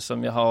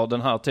som jag har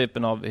den här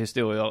typen av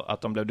historier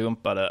att de blev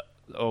dumpade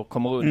och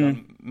kommer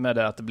undan med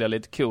det, att det blir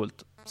lite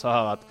coolt så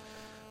här att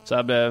så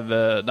jag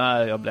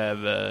blev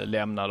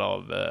lämnad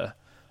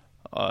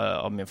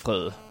av min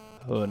fru.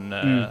 Hon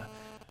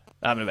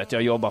nej men vet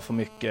jag jobbar för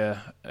mycket.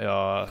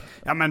 Ja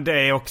men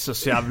det är också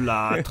så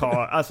jävla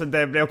alltså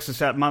det blir också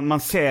så man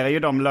ser ju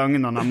de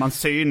lögnerna, man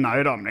synar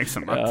ju dem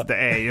liksom, att det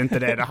är ju inte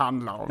det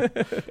handlar om.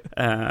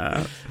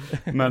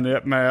 Men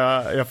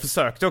jag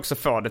försökte också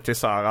få det till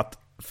så här att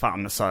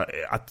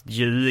att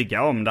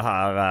ljuga om det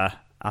här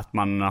att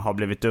man har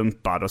blivit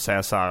dumpad och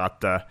säga så här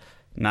att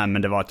nej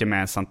men det var ett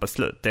gemensamt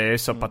beslut. Det är ju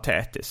så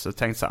patetiskt. Så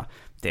tänkte jag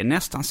det är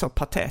nästan så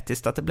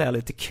patetiskt att det blir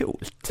lite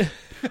coolt.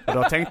 Och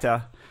då tänkte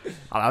jag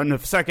nu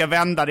försöker jag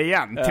vända det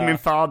igen till min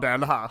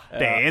fördel här.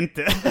 Det är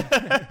inte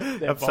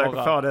jag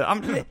försöker få det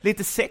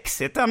lite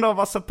sexigt ändå att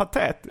vara så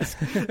patetisk.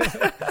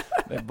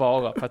 Det är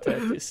bara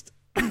patetiskt.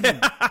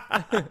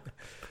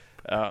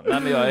 Nej,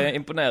 men jag är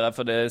imponerad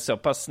för det är så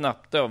pass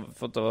snabbt då,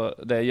 för då,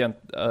 det är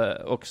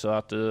också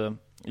att du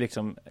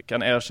liksom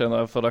kan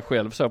erkänna för dig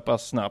själv så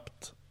pass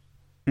snabbt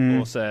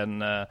och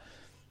sen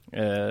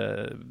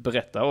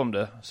berätta om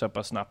det så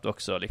pass snabbt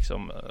också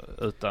liksom,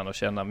 utan att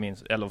känna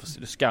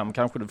eller skam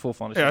kanske du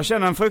fortfarande känner. Jag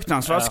känner en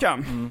fruktansvärd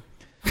skam.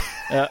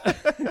 Ja.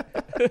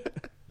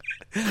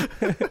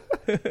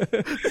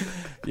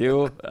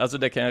 Jo, alltså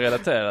det kan jag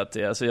relatera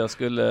till. Alltså jag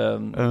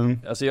skulle,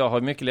 alltså jag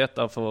har mycket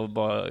lättare för att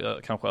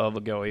bara kanske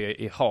övergå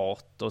i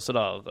hat och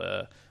sådär.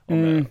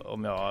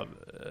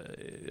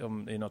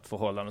 Om i något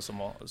förhållande som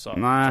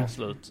tar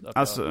slut.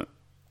 Alltså,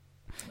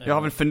 jag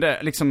har väl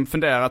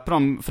funderat på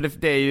dem, för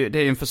det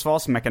är ju en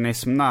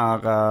försvarsmekanism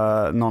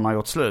när någon har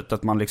gjort slut,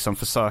 att man liksom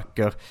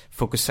försöker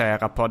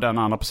fokusera på den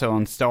andra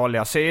personens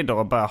dåliga sidor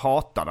och börja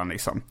hata den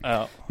liksom.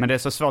 Ja. Men det är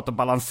så svårt att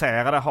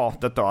balansera det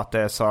hatet då, att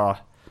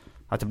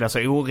det blir så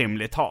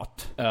orimligt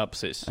hat. Ja,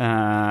 precis.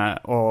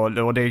 Och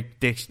det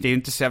är ju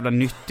inte så jävla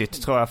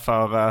nyttigt, tror jag,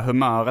 för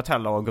humöret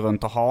heller att gå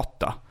runt och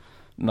hata.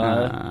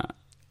 Nej.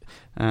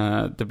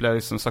 Det blir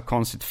liksom så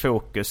konstigt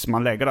fokus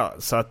man lägger där.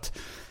 Så att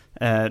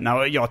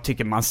jag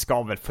tycker man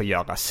ska väl få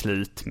göra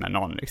slut med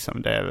någon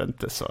liksom. Det är väl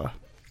inte så,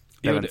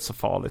 inte så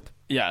farligt.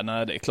 Ja,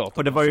 nej, det är klart.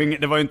 Och det var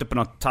ju inte på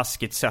något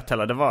taskigt sätt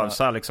heller. Det var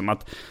så här liksom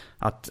att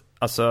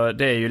alltså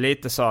det är ju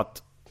lite så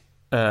att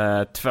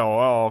 2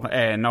 år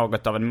är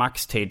något av en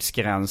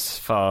maxtidsgräns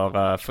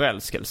för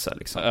förälskelse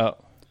liksom. Ja.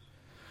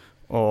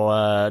 Och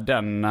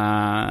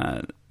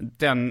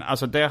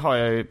alltså det har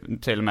jag ju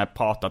till och med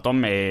pratat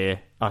om i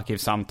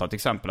Arkivsamtal till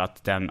exempel,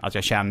 att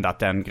jag kände att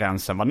den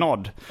gränsen var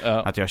nådd.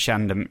 Ja. Att jag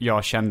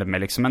kände mig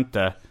liksom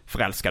inte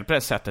förälskad på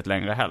det sättet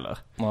längre heller.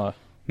 Nej.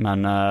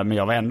 Men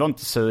jag var ändå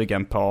inte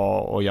sugen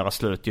på att göra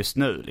slut just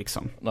nu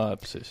liksom. Nej,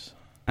 precis.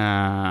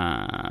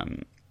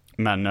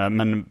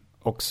 Men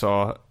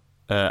också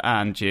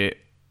Angie,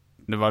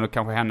 det var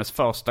kanske hennes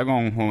första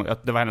gång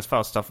det var hennes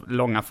första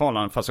långa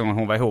förhållande, första gången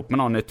hon var ihop med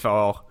någon i 2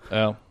 år.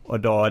 Ja. Och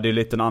då är det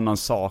lite en annan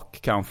sak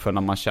kanske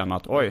när man känner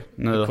att oj,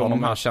 nu har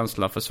de här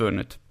känslorna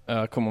försvunnit.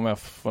 Kommer med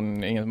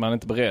från inget, man är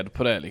inte beredd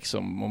på det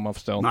liksom, och man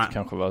förstår inte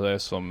kanske vad det är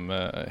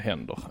som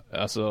händer.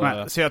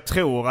 Alltså, så jag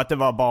tror att det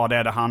var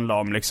bara det handlar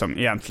om liksom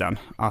egentligen,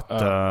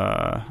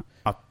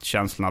 att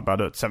känslorna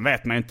började ut. Sen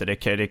vet man ju inte, det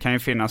kan ju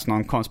finnas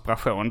någon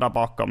konspiration där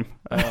bakom.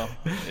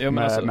 Ja.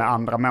 Med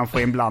andra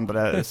människor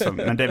inblandade.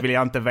 Men det vill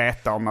jag inte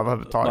veta om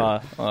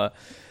överhuvudtaget.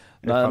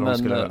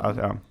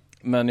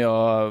 Men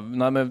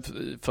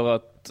för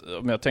att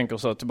om jag tänker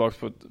så tillbaka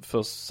på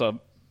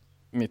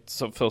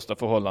mitt första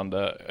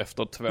förhållande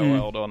efter 2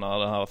 år då, när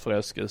den här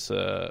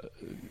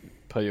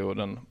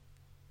förälskelseperioden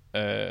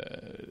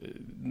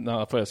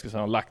när förälskelsen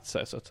har lagt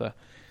sig så att säga.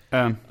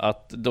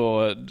 Att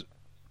då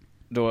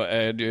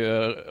är det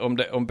ju,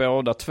 om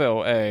båda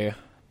två är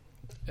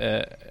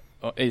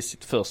i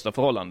sitt första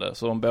förhållande,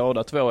 så om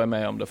båda två är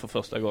med om det för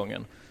första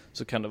gången,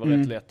 så kan det vara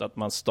rätt lätt att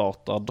man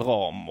startar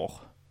dramer.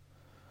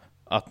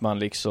 Att man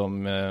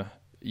liksom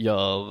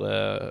gör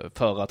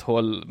för att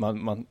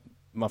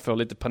man får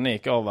lite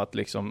panik av att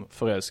liksom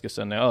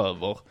förälskelsen är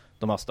över,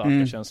 de här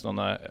starka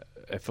känslorna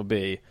är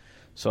förbi,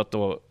 så att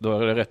då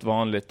är det rätt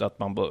vanligt att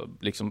man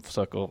liksom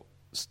försöker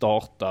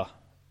starta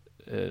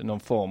någon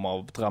form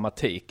av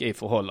dramatik i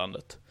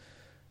förhållandet.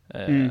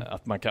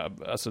 Att man kan,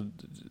 alltså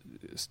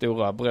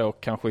stora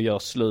bråk kanske gör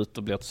slut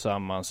och blir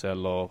tillsammans,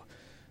 eller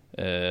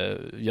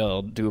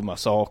gör dumma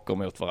saker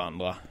mot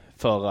varandra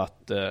för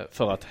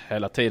att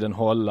hela tiden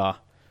hålla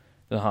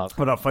den här.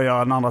 Och därför göra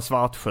den andra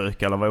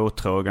svartsjuk eller vara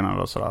otrogen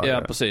eller sådär.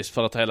 Ja, precis,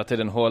 för att hela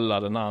tiden hålla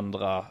den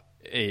andra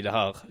i det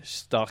här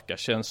starka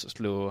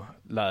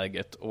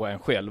känsloläget, och en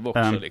själv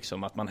också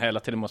liksom, att man hela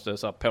tiden måste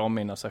så här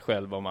påminna sig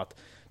själv om att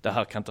det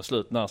här kan ta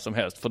slut när som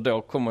helst, för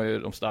då kommer ju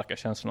de starka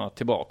känslorna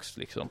tillbaks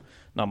liksom,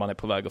 när man är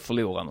på väg att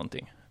förlora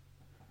någonting.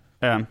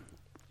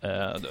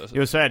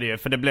 Jo, så är det ju,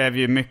 för det blev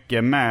ju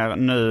mycket mer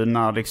nu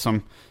när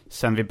liksom,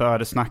 sen vi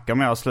började snacka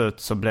om slut,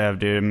 så blev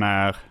det ju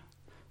mer,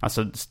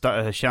 alltså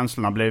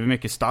känslorna blev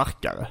mycket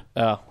starkare.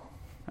 Ja.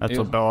 Jag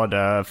tror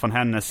både från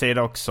hennes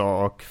sida också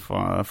och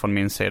från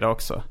min sida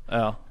också.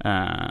 Ja.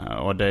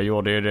 Och det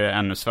gjorde ju det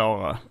ännu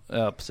svårare.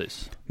 Ja,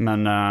 precis.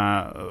 Men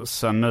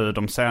sen nu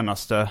de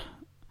senaste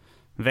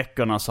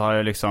veckorna så har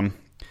jag liksom,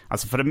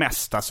 alltså för det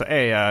mesta så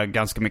är jag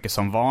ganska mycket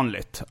som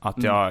vanligt.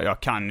 Att jag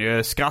kan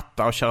ju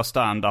skratta och köra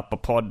stand-up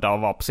och podda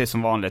och vara precis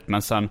som vanligt.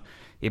 Men sen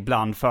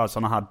ibland för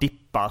sådana här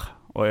dippar.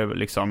 Och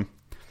liksom,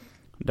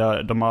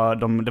 det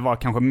var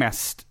kanske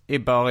mest i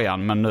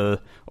början. Men nu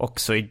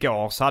också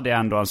igår så hade jag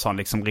ändå en sån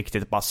liksom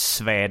riktigt bara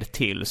sved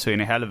till så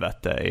in i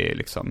helvete i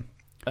liksom.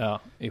 Ja,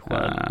 i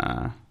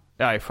själen.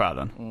 Ja, i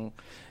själen.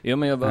 Ja,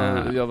 men jag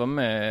var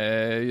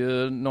med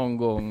ju någon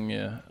gång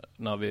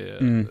när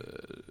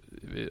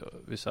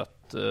vi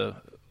satt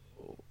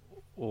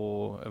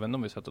och jag vet inte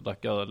om vi satt och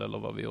drack öl eller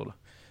vad vi gjorde.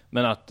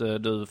 Men att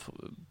du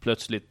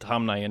plötsligt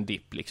hamnar i en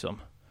dipp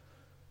liksom.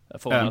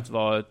 Från att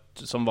vara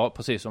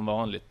precis som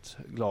vanligt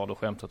glad och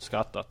skämtat och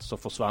skrattat, så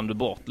försvann du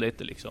bort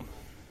lite liksom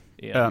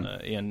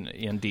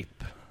i en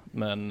dipp.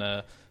 Men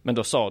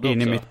då sa du in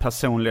också, i mitt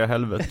personliga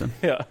helvete.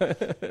 Ja.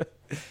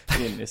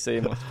 In i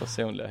Simons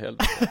personliga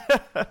helvete.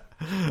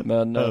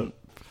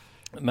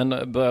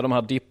 Men börjar de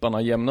här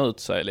dipparna jämna ut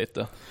sig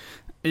lite?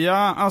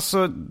 Ja,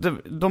 alltså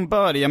de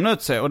började jämna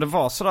ut sig, och det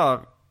var sådär,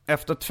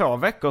 efter 2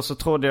 veckor så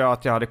trodde jag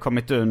att jag hade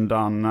kommit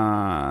undan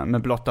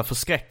med blotta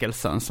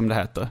förskräckelsen, som det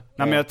heter.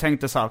 Nej, men jag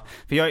tänkte så här,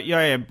 för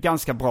jag är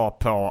ganska bra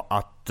på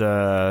att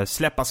att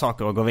släppa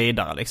saker och gå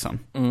vidare liksom.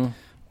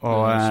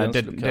 Och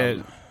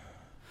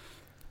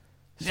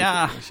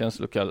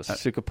känslokall,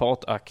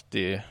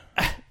 psykopataktig.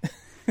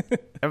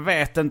 Jag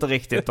vet inte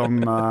riktigt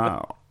om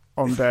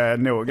det är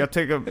nog. Jag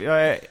tycker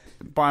jag är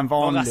bara en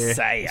vanlig... Bara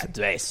säg att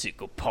du är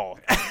psykopat.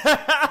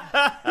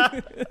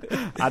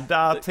 Ja,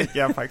 där tycker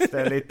jag faktiskt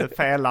det är lite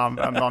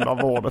felanvändande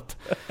av ordet.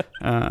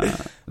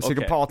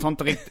 Psykopat har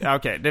inte riktigt...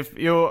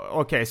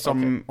 Okej,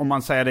 om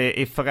man säger det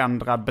i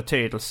förändrad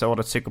betydelse,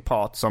 ordet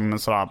psykopat som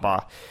sådär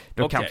bara...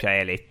 Då kanske jag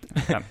är lite...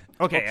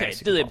 Okej,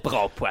 du är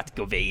bra på att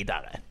gå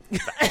vidare.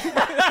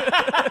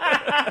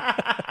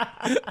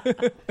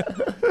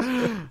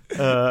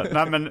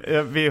 Nej men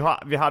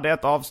vi hade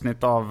ett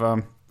avsnitt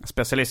av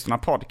Specialisterna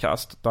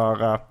podcast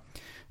där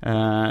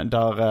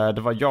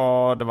det var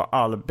jag, det var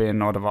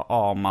Albin och det var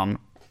Arman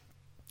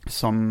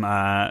som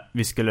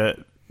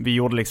vi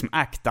gjorde liksom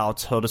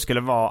act-outs hur det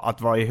skulle vara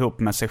att vara ihop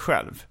med sig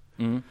själv.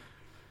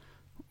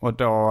 Och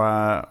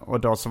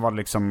då så var det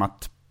liksom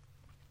att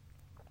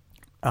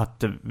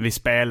vi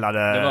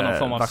spelade det var någon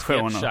form av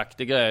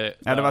sketchaktig grej.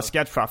 Ja, det var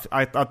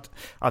sketchaktigt.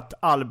 Att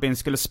Albin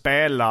skulle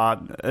spela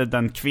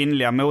den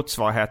kvinnliga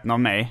motsvarigheten av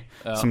mig,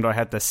 som då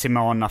hette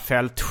Simona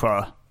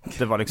Fältsjö.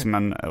 Det var liksom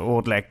en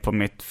ordlek på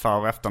mitt för-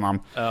 och efternamn.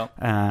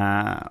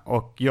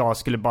 Och jag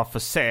skulle bara få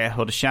se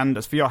hur det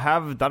kändes. För jag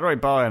hävdade då i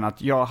början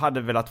att jag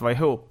hade velat vara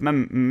ihop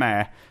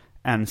med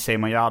en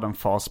Simon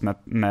Gärdenfors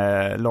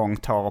med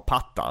långt hår och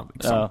pattar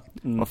liksom,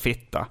 och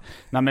fitta.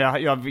 Nej,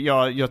 men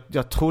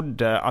jag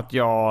trodde att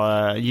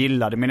jag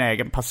gillade min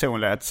egen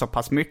personlighet så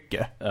pass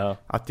mycket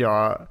att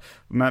jag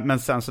men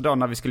sen så då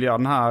när vi skulle göra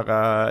den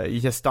här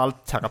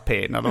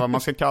gestaltterapin eller vad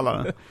man ska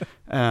kalla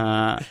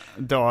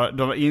det,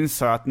 då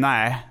insåg jag att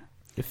nej,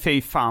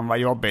 fy fan vad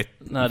jobbigt.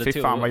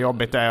 Vad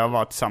jobbigt det är att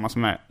vara tillsammans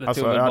med mig.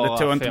 Det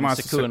tog inte 5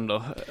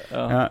 sekunder.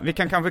 Vi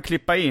kan kanske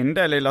klippa in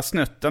det lilla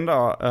snutten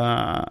då.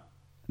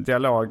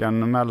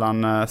 Dialogen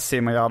mellan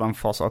Simon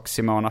Gärdenfors och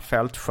Simona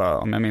Fältsjö,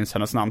 om jag minns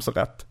hennes namn så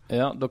rätt.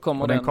 Ja, då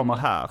kommer den kommer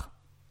här.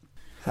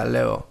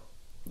 Hallå.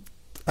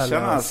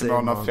 Tjena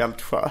Simona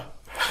Fältsjö.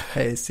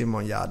 Hej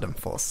Simon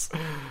Gärdenfors.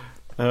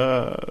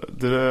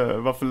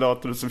 Varför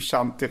låter du som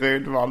Shanti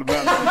Rydvall?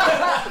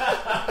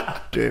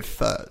 Du är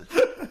för.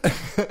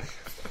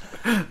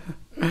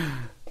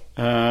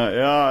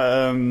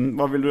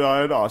 Vad vill du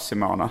göra idag,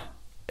 Simona?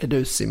 Är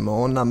du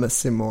Simona med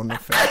Simona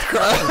Fältsjö?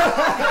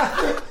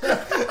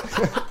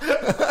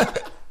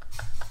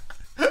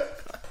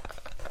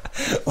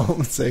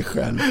 Om sig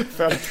själv.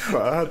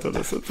 Fältsjö heter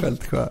det så.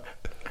 Fältsjö.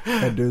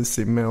 Är du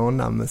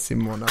Simona med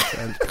Simona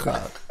Fältsjö?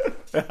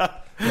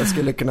 Jag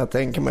skulle kunna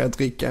tänka mig att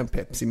dricka en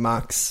Pepsi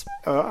Max.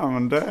 Ja,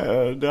 men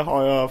det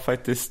har jag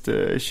faktiskt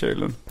i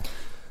kylen.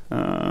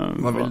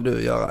 Vad vill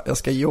du göra? Jag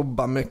ska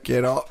jobba mycket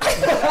idag.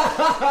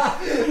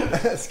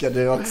 Ska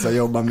du också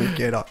jobba mycket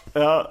idag?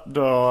 Ja,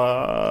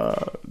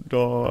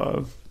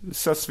 då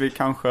ses vi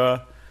kanske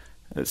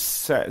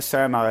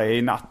senare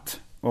i natt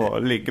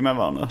och ligger med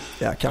varandra.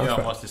 Ja, kanske.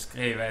 Jag måste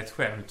skriva ett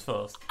skämt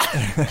först.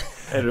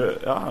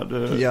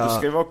 Du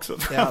skriver också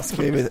ett skämt. Jag har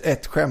skrivit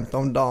ett skämt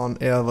om dagen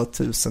i över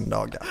 1000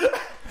 dagar.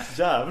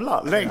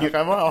 Jävlar, längre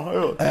än vad jag har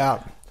gjort. Ja.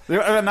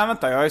 Nej,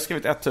 vänta, jag har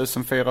skrivit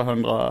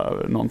 1400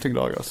 någonting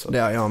dagar. Så. Det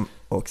har jag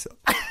också.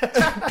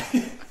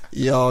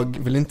 Jag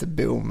vill inte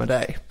bo med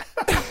dig.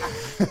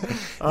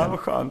 Ja, vad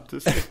skönt, du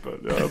slipper.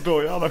 Jag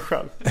bor gärna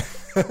själv.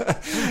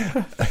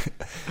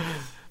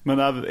 Men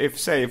i och för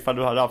sig, ifall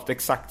du hade haft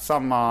exakt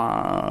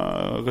samma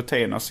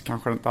rutiner så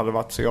kanske det inte hade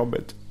varit så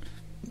jobbigt.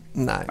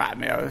 Nej, men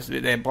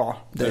det är bra.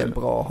 Det är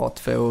bra att ha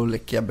 2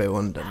 olika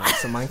boenden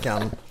så man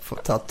kan få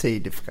ta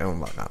tid ifrån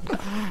varandra.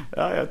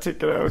 Ja, jag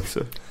tycker det också.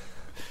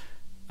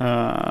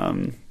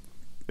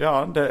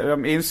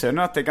 Jag inser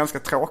nu att det är ganska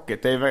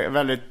tråkigt. Det är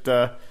väldigt...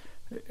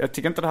 jag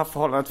tycker inte det här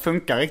förhållandet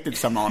funkar riktigt,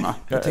 Simona.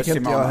 Jag tycker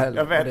inte jag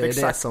heller. Det är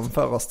exakt det som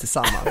för oss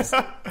tillsammans.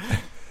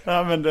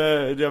 Ja, men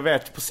jag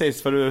vet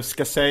precis vad du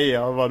ska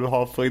säga och vad du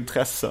har för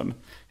intressen.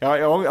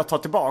 Jag tar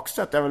tillbaka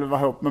det att jag vill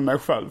vara ihop med mig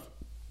själv.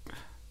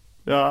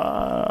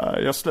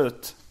 Jag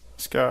slut.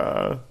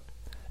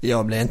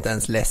 Jag blir inte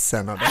ens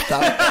ledsen av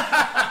detta.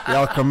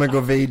 Jag kommer gå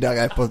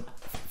vidare på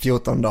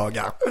 14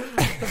 dagar.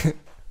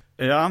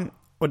 Ja,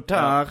 och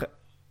där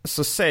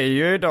så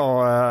säger ju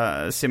då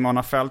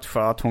Simona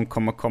Fältsjö att hon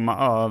kommer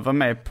komma över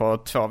mig på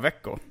 2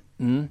 veckor.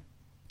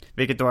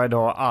 Vilket då är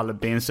då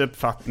Albins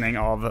uppfattning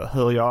av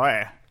hur jag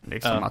är.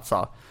 Liksom att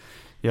så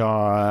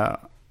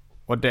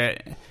och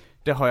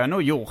det har jag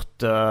nog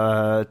gjort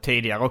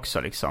tidigare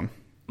också liksom.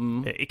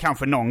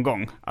 Kanske någon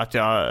gång att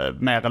jag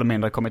mer eller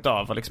mindre kommit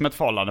över liksom ett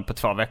förhållande på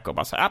 2 veckor.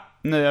 Bara så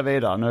nu är jag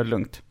vidare, nu är det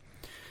lugnt.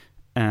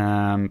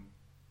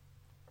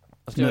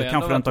 Nu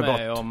kanske det inte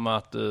har gått. Om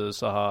att du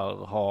så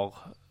här har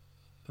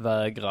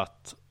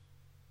vägrat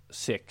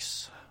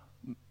sex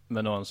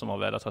med någon som har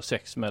velat ha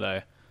sex med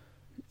dig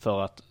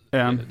för att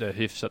det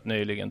hyfsat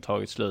nyligen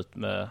tagit slut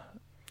med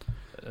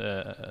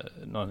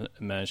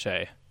en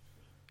tjej.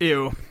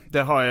 Jo,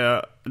 det har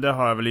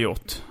jag väl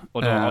gjort.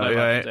 Och då har det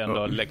varit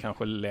ändå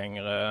kanske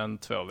längre än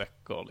 2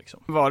 veckor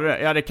liksom. Var det?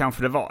 Ja, det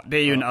kanske det var. Det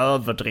är ju en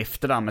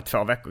överdrift det där med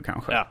 2 veckor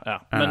kanske.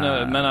 Ja.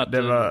 Men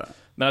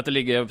att det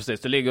ligger,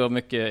 precis, det ligger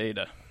mycket i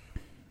det.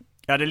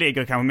 Ja, det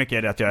ligger kanske mycket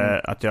i det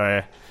att jag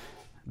är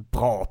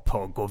bra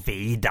på att gå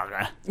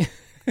vidare.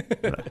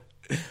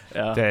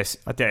 Ja.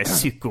 Att jag är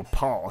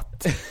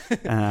psykopat.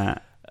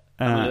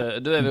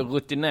 Du är väl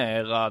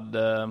rutinerad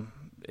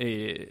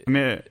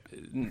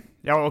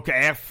och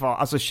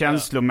alltså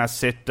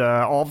känslomässigt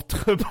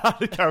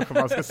avtrubbad kanske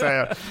man ska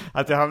säga.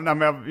 Att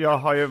jag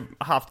har ju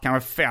haft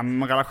kanske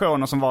 5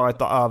 relationer som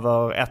varit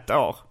över 1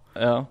 år.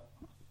 Ja.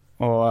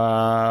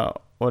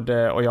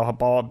 Och jag har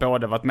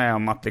både varit med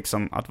om att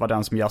att vara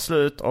den som gör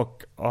slut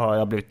och jag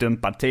har blivit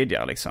dumpad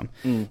tidigare liksom.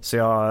 Så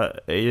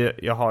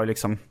jag har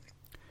liksom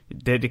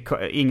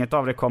inget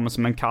av det kommer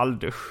som en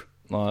kalldusch.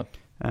 Nej.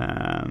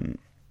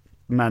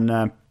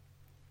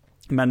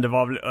 Men det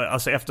var väl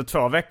alltså efter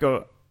 2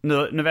 veckor.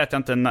 Nu vet jag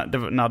inte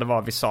när det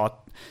var vi sa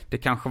att det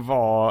kanske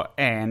var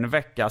 1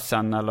 vecka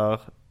sedan eller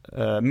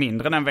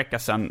mindre än 1 vecka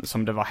sedan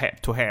som det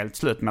tog helt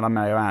slut mellan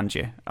mig och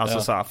Angie. Alltså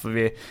så här, för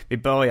vi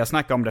började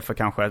snacka om det för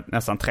kanske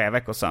nästan 3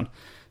 veckor sedan.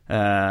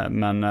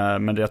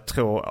 Men jag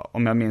tror,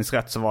 om jag minns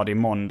rätt, så var det i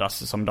måndags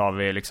som då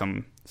vi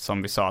liksom,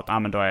 som vi sa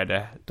att men då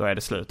är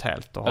det slut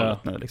helt och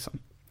hållet nu liksom.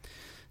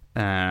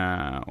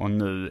 Och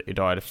nu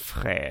idag är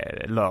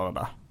det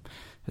lördag.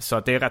 Så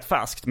att det är rätt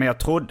färskt. Men jag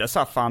trodde så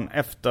här, fan,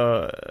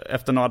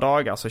 efter några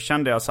dagar så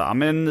kände jag så här,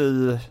 men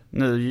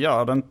nu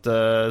gör det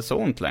inte så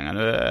ont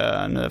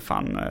längre. Nu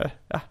fan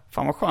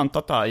vad skönt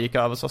att det här gick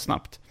över så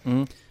snabbt.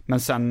 Men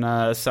sen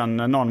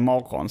någon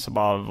morgon så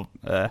bara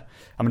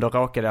men då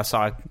råkade jag så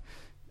här,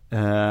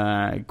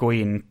 gå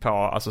in på,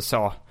 alltså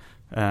så,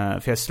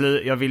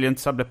 för jag vill ju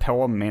inte så bli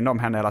påmind om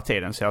henne hela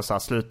tiden, så jag har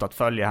slutat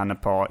följa henne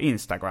på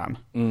Instagram.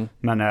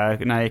 Men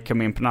när jag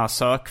kom in på den här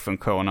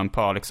sökfunktionen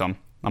på liksom,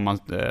 när man,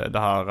 det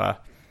här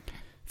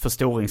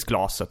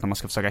förstoringsglaset, när man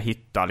ska försöka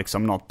hitta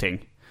liksom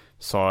någonting,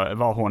 så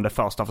var hon det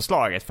första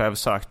förslaget, för jag har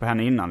sökt på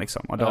henne innan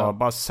liksom. Och då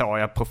bara såg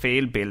jag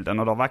profilbilden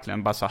och då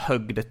verkligen bara så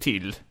högg det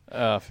till.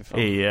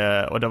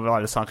 Och då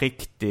var det så en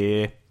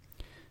riktig,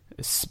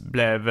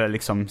 blev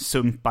liksom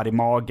sumpad i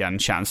magen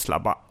känsla.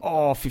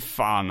 Bara fy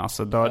fan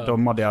alltså. Då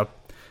mådde jag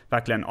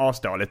verkligen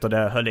asdåligt och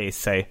det höll i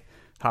sig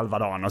halva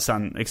dagen. Och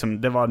sen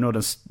liksom, det var nog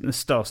den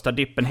största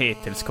dippen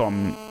hittills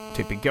kom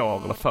typ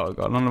igår eller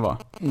förrgår eller vad det var.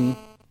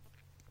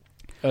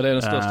 Ja, det är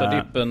den största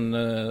dippen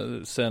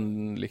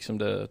sen liksom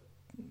det.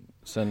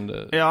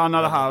 Ja,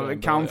 när det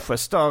här kanske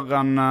större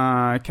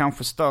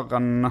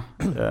än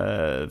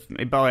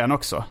i början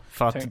också.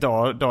 För att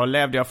då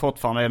levde jag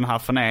fortfarande i den här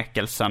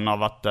förnekelsen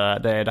av att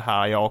det är det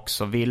här jag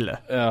också ville.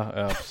 Ja,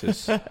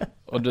 precis.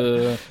 Och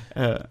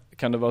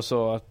kan det vara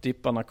så att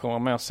dipparna kommer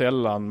mer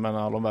sällan, men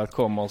när de väl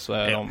kommer så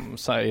är de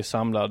i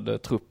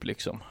samlad trupp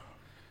liksom?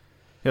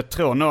 Jag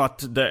tror nog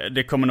att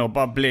det kommer nog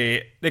bara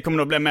bli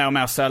mer och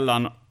mer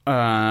sällan.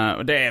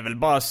 Och det är väl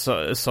bara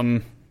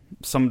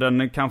som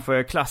den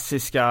kanske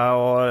klassiska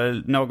och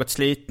något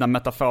slitna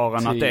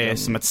metaforen att det är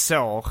som ett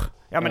sår.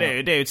 Ja, men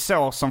det är ju ett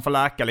sår som får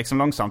läka liksom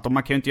långsamt. Och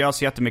man kan ju inte göra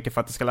så jättemycket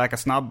för att det ska läka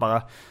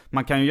snabbare.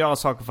 Man kan ju göra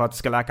saker för att det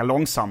ska läka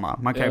långsammare.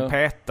 Man kan ju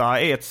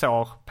peta i ett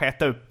sår,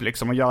 peta upp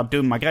liksom och göra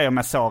dumma grejer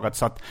med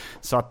såret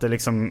så att det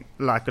liksom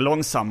läker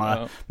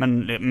långsammare.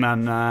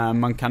 Men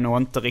man kan nog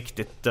inte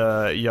riktigt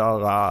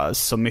göra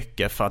så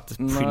mycket för att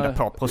skynda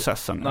på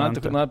processen.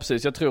 Nej,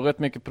 precis. Jag tror rätt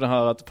mycket på det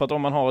här att, för att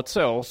om man har ett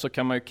sår så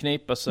kan man ju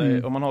knipa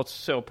sig, om man har ett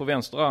sår på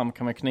vänster arm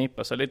kan man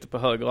knipa sig lite på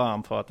höger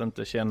arm för att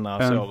inte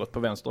känna såret på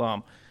vänster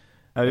arm.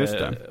 Ja, just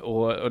det.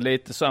 Och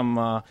lite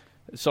samma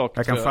sak.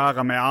 Jag kan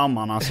skära mig i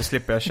armarna så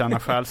slipper jag känna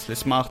själslig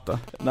smärta.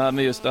 Nej,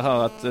 men just det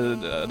här att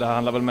det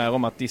handlar väl mer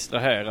om att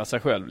distrahera sig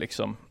själv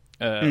liksom.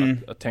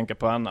 Att tänka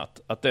på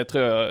annat. Att det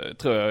tror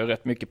jag är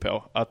rätt mycket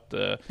på. Att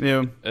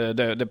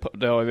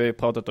det har vi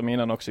pratat om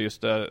innan också,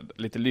 just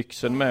lite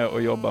lyxen med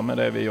att jobba med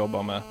det vi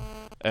jobbar med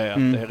är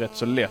att det är rätt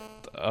så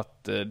lätt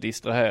att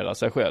distrahera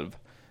sig själv.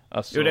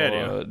 Alltså, jo, det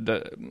är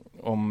det.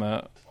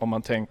 Om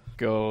man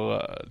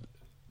tänker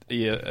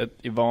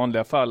i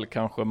vanliga fall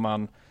kanske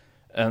man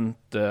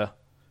inte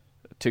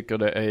tycker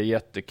det är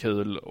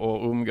jättekul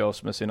att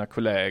umgås med sina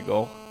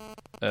kollegor.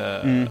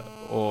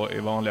 Och i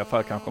vanliga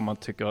fall kanske man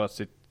tycker att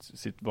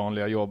sitt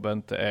vanliga jobb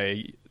inte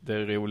är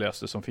det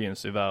roligaste som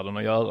finns i världen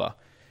att göra.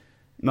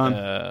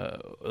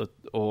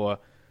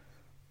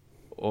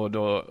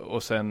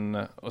 Och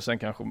sen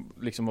kanske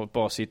liksom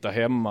bara sitta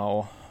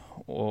hemma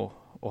och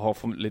ha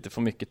lite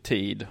för mycket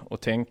tid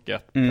och tänka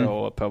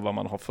på vad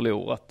man har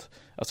förlorat.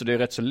 Alltså det är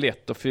rätt så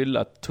lätt att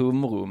fylla ett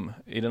tomrum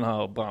i den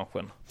här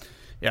branschen.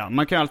 Ja,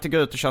 man kan alltid gå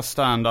ut och köra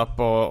stand-up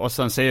och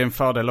sen så är det en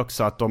fördel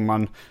också att om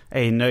man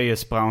är i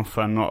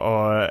nöjesbranschen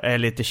och är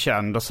lite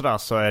känd och sådär,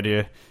 så är det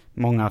ju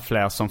många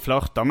fler som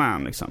flörtar med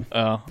en liksom.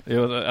 Ja,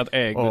 att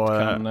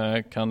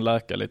egot kan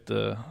läka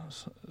lite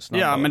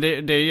snabbare. Ja, men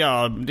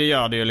det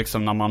gör det ju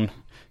liksom när man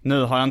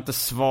Nu har jag inte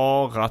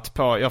svarat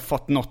på, jag har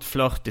fått något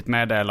flörtigt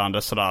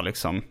meddelande sådär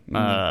liksom.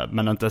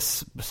 Men inte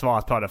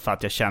svarat på det för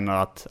att jag känner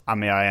att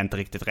men jag är inte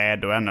riktigt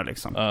redo ännu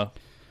liksom.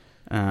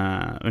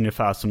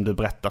 Ungefär som du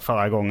berättade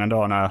förra gången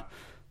då när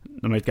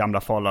mitt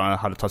gamla förhållande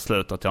hade tagit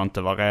slut, att jag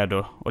inte var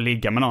redo att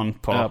ligga med någon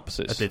på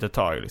ett litet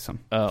tag liksom.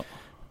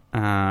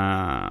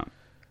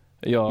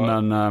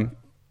 Men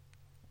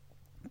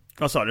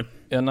vad sa du?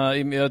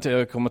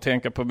 Jag kommer att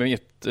tänka på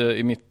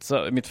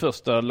mitt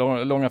första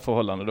långa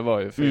förhållande. Det var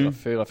ju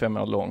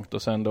 4-5 år långt.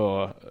 Och sen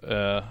då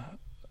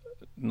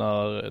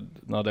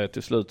när det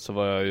till slut så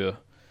var jag ju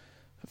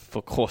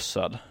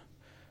förkrossad.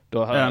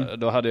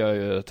 Då hade jag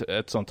ju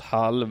ett sånt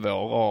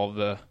halvår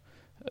av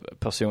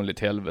personligt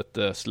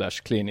helvete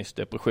 / klinisk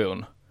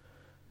depression.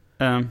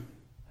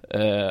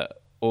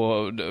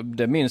 Och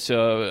det minns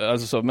jag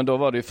alltså så, men då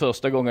var det ju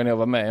första gången jag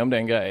var med om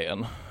den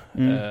grejen.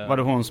 Var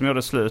det hon som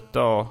gjorde slut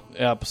då?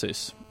 Ja,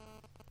 precis.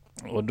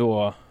 Och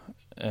då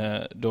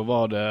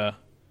var det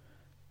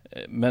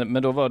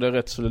men då var det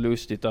rätt så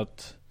lustigt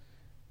att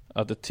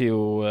det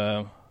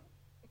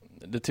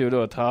tog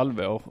då ett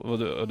halvår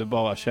och det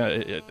bara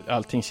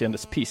allting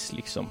kändes piss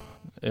liksom.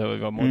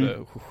 Jag mådde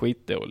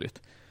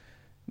skitdåligt.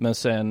 Men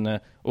sen,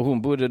 och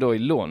hon bodde då i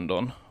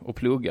London och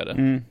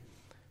pluggade.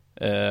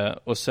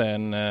 Och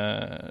sen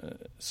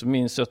så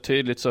minns jag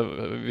tydligt så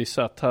vi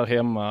satt här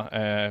hemma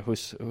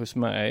hos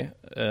mig,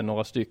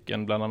 några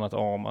stycken, bland annat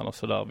Arman och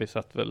sådär. Vi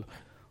satt väl,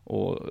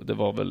 och det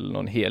var väl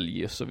någon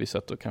helg, så vi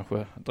satt och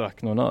kanske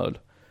drack någon öl.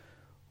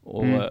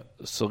 Och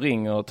så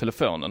ringer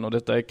telefonen, och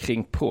detta är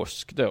kring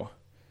påsk då.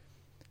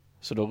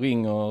 Så då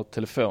ringer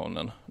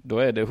telefonen, då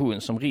är det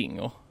hon som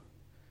ringer.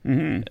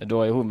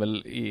 Då är hon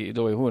väl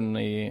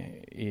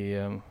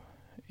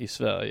i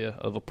Sverige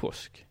över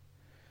påsk.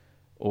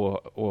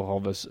 Och har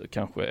väl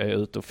kanske är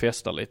ute och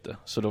festar lite.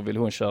 Så då vill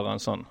hon köra en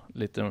sån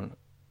liten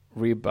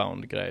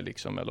rebound-grej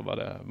liksom. Eller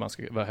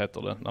vad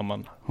heter det? När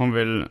man... Hon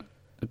vill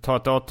ta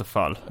ett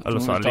återfall. Eller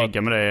så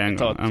ligga med det en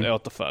gång. Ta ett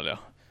återfall, ja.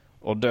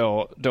 Och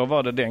då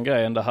var det den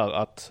grejen det här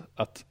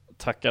att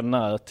tacka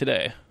nej till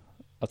det.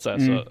 Att säga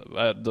så,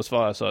 då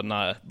svarade jag så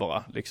nej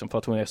bara. Liksom, för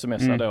att hon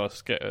smsade då.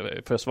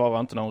 För jag svarade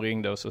inte när hon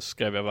ringde, och så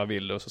skrev jag vad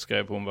ville. Och så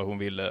skrev hon vad hon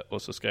ville.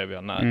 Och så skrev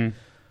jag nej.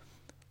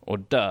 Och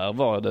där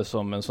var det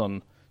som en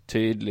sån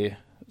tydlig,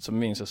 som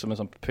minns jag som en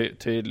sån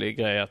tydlig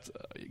grej att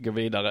gå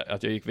vidare,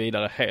 att jag gick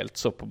vidare helt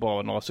så på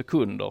bara några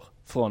sekunder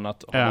från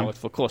att ha varit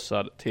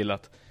förkrossad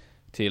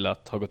till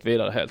att ha gått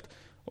vidare helt.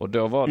 Och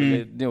då var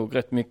det nog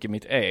rätt mycket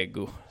mitt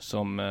ego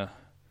som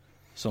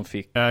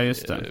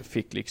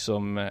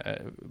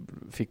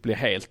fick bli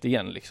helt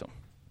igen liksom.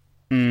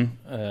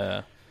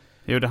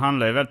 Jo, det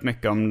handlar ju väldigt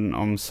mycket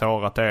om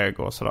sårat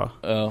ego och sådär.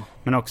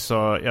 Men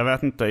också, jag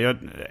vet inte,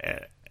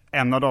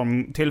 en av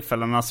de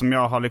tillfällena som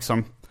jag har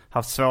liksom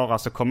haft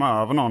svårast att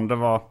komma över någon, det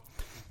var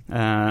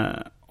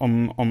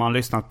om man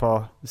lyssnat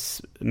på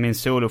min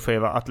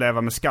soloskiva Att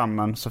leva med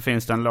skammen, så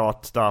finns det en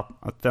låt där,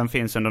 att den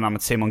finns under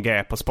namnet Simon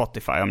G på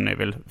Spotify om ni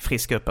vill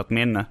friska upp ett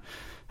minne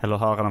eller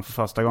höra den för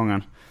första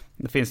gången.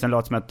 Det finns en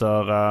låt som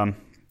heter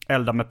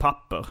Elda med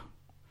papper,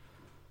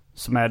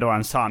 som är då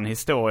en sann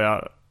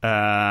historia.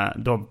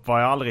 Då var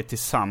jag aldrig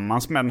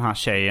tillsammans med den här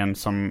tjejen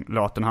som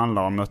låten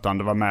handlar om, utan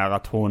det var mer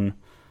att hon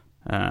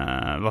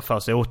var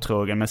först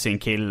otrogen med sin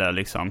kille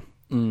liksom.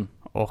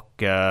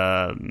 Och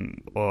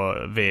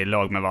vi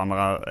låg med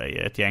varandra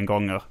ett gäng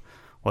gånger.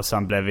 Och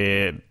sen blev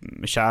vi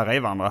kära i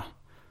varandra.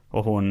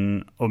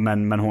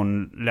 Men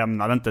hon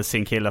lämnade inte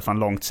sin kille förrän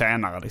långt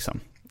senare liksom.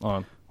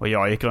 Och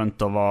jag gick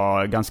runt och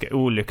var ganska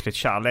olyckligt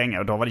kär länge.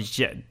 Och då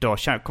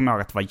kommer jag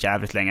ihåg att det var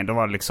jävligt länge. Då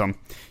var det liksom,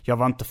 jag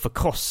var inte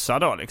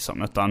förkrossad då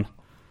liksom, utan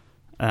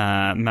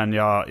men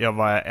jag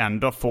var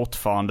ändå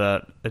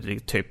fortfarande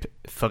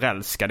typ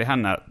förälskad i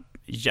henne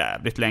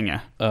jävligt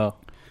länge.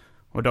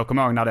 Och då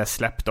kommer jag ihåg när det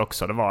släppte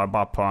också. Det var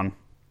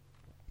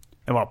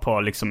bara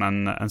på liksom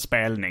en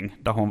spelning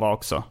där hon var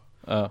också.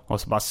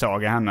 Och så bara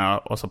såg jag henne,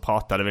 och så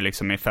pratade vi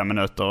liksom i 5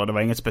 minuter. Och det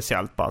var inget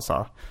speciellt, bara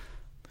så.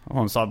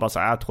 Hon sa bara så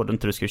här: jag trodde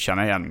inte du skulle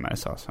känna igen mig.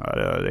 Så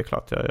det är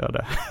klart jag gör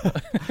det.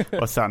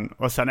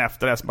 och sen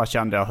efter det så bara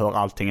kände jag hur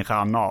allting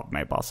rann av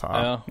mig. Bara så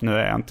här, nu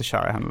är jag inte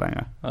kär i henne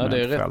längre.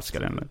 Det är rätt.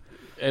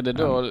 Är det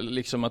då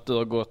liksom att du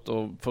har gått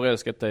och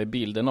förälskat dig i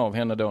bilden av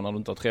henne då när du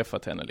inte har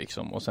träffat henne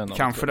liksom? Och sen när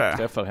kanske du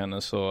träffar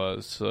henne så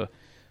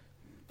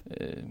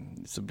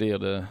blir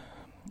det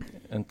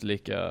inte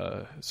lika,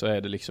 så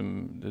är det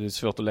liksom, det är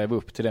svårt att leva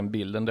upp till den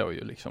bilden då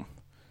ju liksom.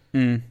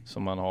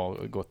 Som man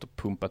har gått och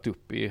pumpat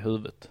upp i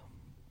huvudet.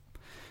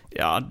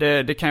 Ja,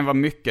 det kan ju vara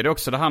mycket. Det är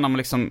också det här när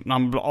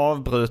man blir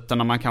avbruten,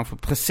 när man kanske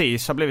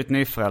precis har blivit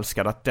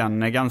nyförälskad, att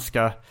den är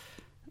ganska,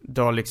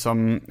 då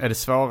liksom är det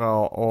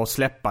svårare att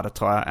släppa det,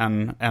 tror jag,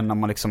 än när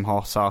man liksom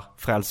har så här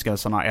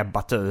förälskelserna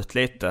ebbat ut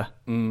lite.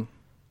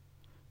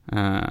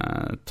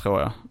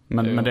 Tror jag.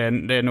 Men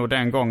det är nog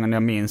den gången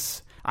jag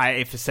minns.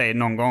 Nej, i och för sig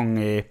någon gång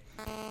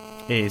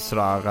i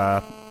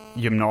sådär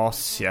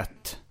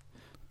gymnasiet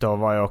då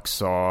var jag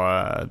också,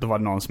 då var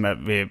det någon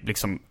som vi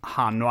liksom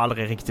hann och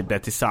aldrig riktigt blev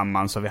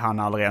tillsammans, och vi hann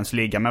aldrig ens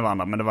ligga med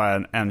varandra. Men det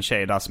var en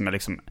tjej där som jag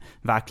liksom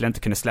verkligen inte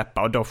kunde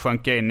släppa, och då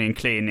sjönk jag in i en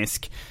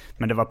klinisk.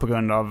 Men det var på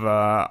grund av,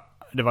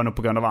 det var nog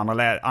på grund av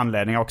andra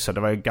anledningar också.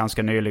 Det var ju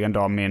ganska nyligen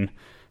då min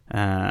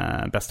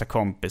bästa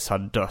kompis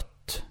hade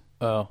dött.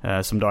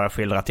 Som då jag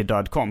skildrat till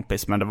död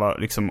kompis. Men det var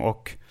liksom,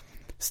 och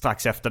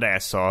strax efter det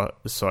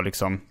så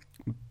liksom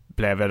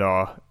blev jag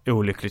då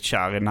olyckligt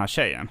kär i den här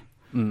tjejen.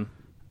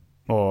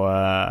 Och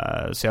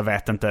så jag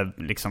vet inte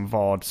liksom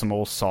vad som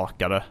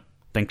orsakade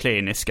den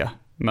kliniska.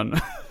 Men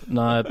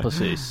nej,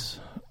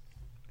 precis.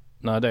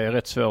 Nej, det är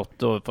rätt svårt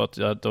då, för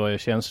att då är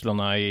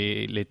känslorna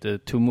i lite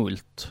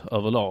tumult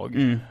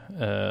överlag.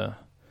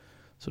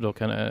 Så då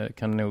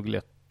kan nog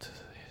lätt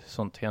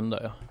sånt hända,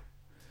 ja.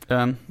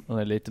 Man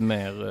är lite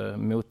mer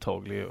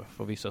mottaglig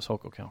för vissa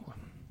saker kanske.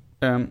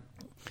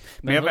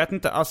 Men jag vet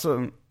inte,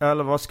 alltså,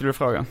 eller vad skulle du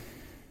fråga?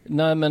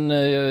 Nej,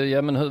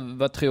 men,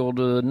 vad tror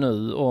du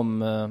nu om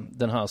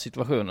den här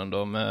situationen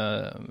då,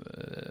 med,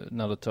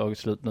 när det tagit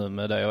slut nu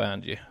med dig och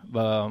Angie?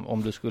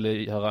 Om du skulle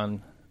göra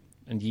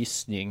en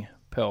gissning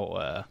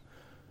på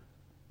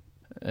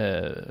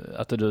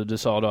att du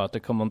sa då att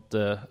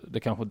det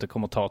kanske inte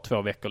kommer ta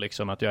 2 veckor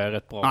liksom, att jag är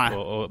rätt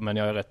bra men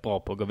jag är rätt bra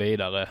på att gå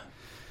vidare.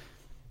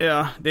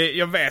 Ja,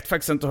 jag vet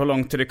faktiskt inte hur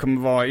lång tid det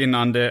kommer vara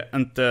innan det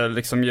inte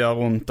liksom gör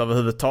ont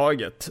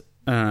överhuvudtaget.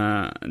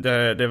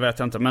 Det vet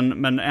jag inte.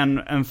 Men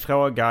en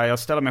fråga jag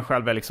ställer mig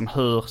själv är liksom,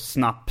 hur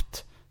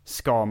snabbt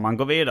ska man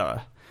gå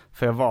vidare?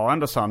 För jag var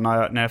ändå så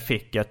när jag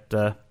fick ett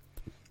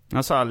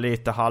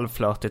lite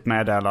halvflörtigt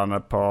meddelande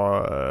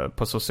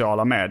på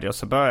sociala medier,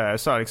 så började jag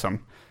så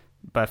liksom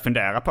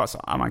fundera på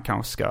man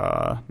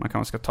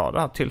kanske ska ta det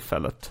här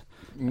tillfället.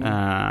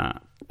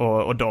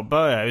 Och då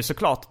började jag ju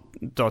såklart,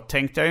 då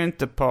tänkte jag ju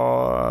inte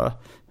på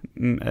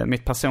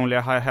mitt personliga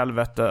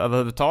helvete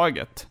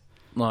överhuvudtaget.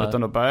 Nej.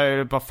 Utan då började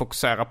jag bara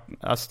fokusera,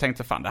 alltså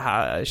tänkte det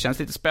här känns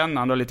lite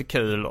spännande och lite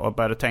kul, och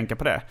började tänka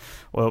på det.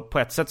 Och på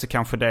ett sätt så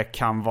kanske det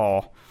kan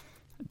vara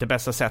det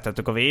bästa sättet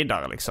att gå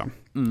vidare liksom.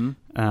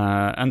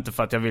 Inte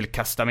för att jag vill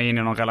kasta mig in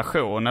i någon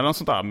relation eller något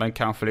sånt där, men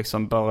kanske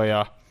liksom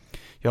börja.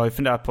 Jag har ju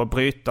funderat på att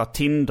bryta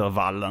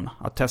Tindervallen,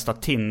 att testa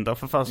Tinder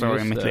för första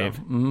gången i mitt liv.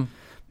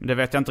 Det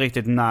vet jag inte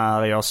riktigt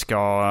när jag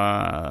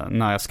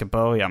ska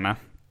börja med.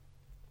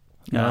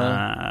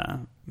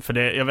 För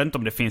jag vet inte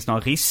om det finns några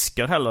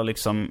risker heller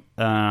liksom,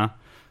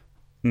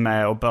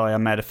 med att börja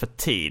med det för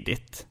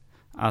tidigt.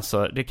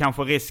 Alltså det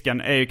kanske,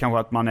 risken är ju kanske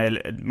att man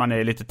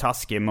är lite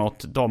taskig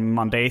mot dem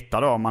man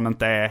dejtar då, om man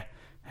inte är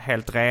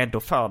helt redo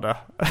för det.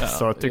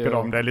 Så tycker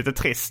de det är lite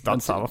trist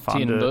att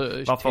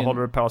varför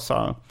håller du på så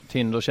här?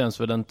 Tinder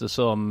känns väl inte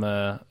som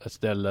ett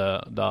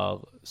ställe där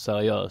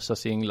seriösa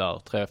singlar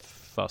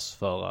träffas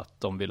för att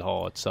de vill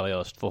ha ett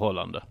seriöst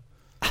förhållande.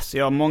 Alltså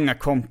jag har många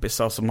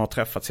kompisar som har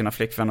träffat sina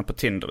flickvänner på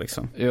Tinder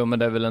liksom. Jo, men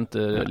det är väl inte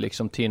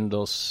liksom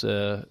Tinders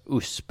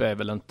USP är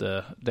väl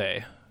inte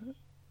det.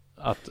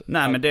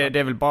 Men det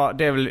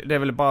är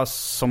väl bara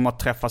som att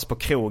träffas på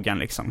krogen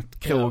liksom.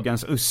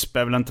 Krogens USP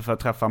är väl inte för att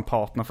träffa en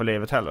partner för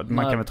livet heller.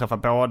 Man kan väl träffa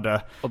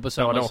både och.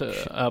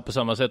 På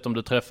samma sätt om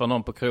du träffar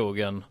någon på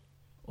krogen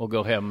och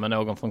går hem med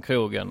någon från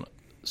krogen,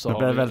 så det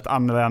blir väldigt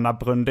använda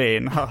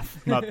Brundin här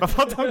när man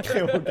pratar om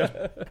krogen.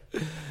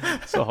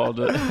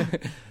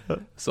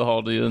 så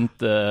har du ju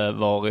inte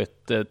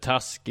varit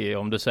taskig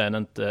om du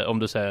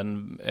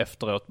sen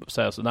efteråt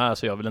säger så, nej,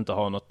 så jag vill inte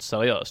ha något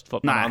seriöst. För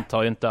att man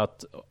antar ju inte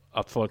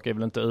att folk är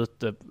väl inte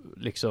ute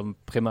liksom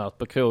primärt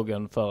på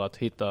krogen för att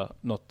hitta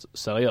något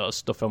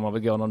seriöst. Då får man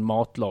väl gå någon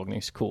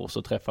matlagningskurs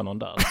och träffa någon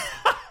där.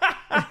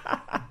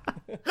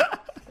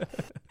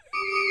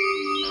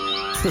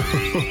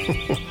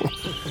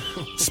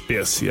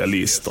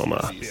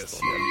 Specialisterna.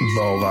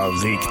 Bara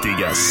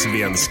riktiga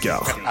svenskar.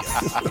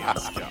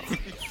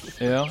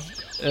 Ja.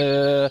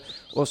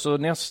 Och så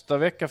nästa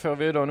vecka får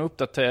vi då en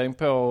uppdatering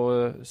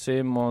på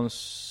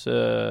Simons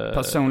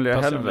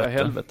personliga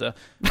helvete.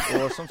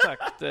 Och som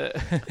sagt,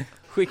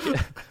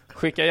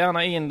 skicka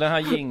gärna in den här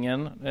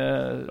jingeln.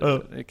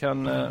 Vi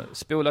kan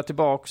spola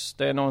tillbaks.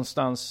 Det är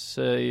någonstans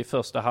i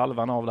första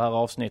halvan av det här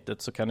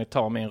avsnittet, så kan ni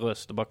ta min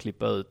röst och bara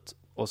klippa ut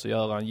och så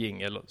göra en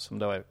jingle som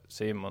då är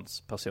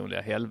Simons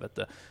personliga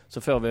helvete.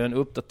 Så får vi en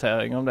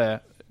uppdatering om det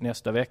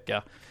nästa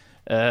vecka.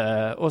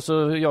 Och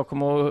så jag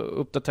kommer att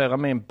uppdatera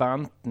min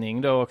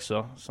bantning då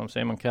också, som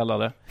Simon kallar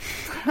det.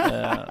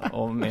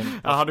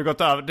 Har du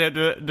gått över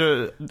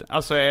du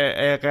alltså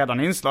är redan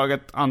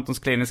inslaget Antons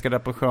kliniska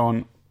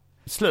depression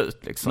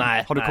slut liksom?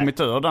 Nej, har du kommit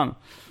ur den?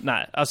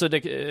 Nej, alltså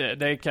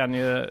det kan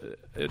ju,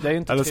 det är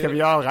inte. Eller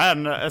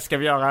ska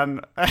vi göra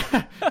en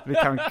vi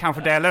kan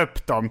kanske dela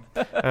upp dem.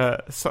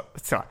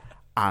 Så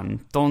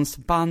Antons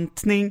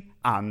bantning.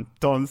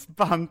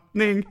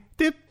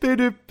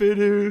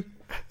 Dippidippidoo.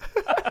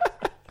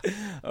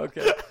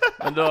 Okej.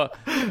 Men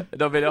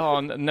då vill jag ha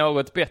en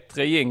något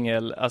bättre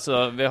jingle.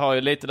 Alltså vi har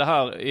ju lite det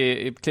här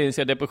i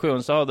kliniska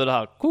depression, så har det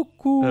här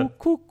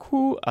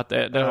koko att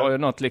det har ju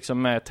något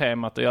liksom med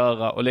temat att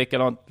göra, och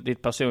likadant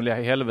ditt personliga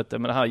helvete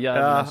med det här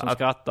jäveln som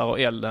skrattar och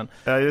elden.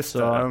 Ja, just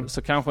det.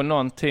 Så kanske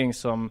någonting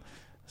som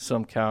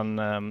som kan,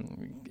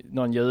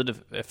 någon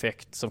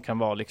ljudeffekt som kan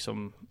vara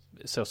liksom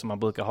så som man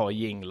brukar ha i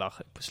jinglar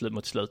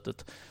mot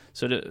slutet.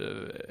 Så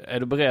är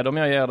du beredd om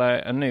jag ger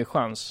dig en ny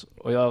chans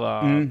att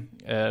göra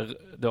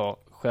då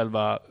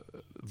själva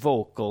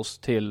vocals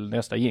till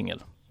nästa jingle?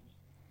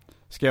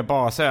 Ska jag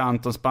bara säga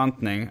Antons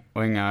bantning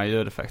och inga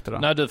ljudeffekter då?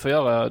 Nej, du får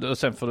göra, och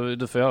sen får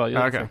du får göra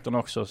ljudeffekterna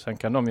också. Sen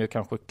kan de ju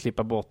kanske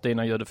klippa bort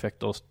dina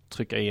ljudeffekter och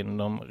trycka in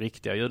de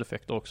riktiga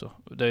ljudeffekter också.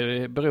 Det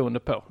är beroende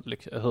på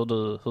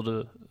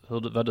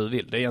vad du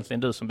vill. Det är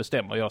egentligen du som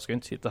bestämmer. Jag ska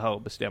inte sitta här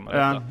och bestämma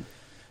detta.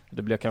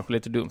 Det blir kanske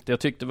lite dumt.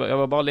 Jag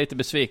var bara lite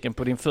besviken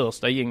på din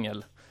första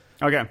jingle.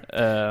 Okej.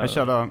 Jag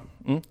kör då.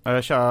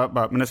 Jag kör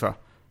bara, men det är så.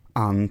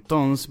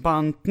 Antons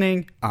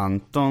bantning.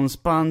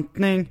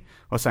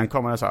 Och sen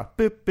kommer det så här,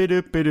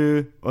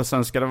 buppidupidu. Och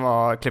sen ska det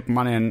vara, klipper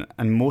man in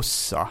en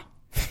mossa.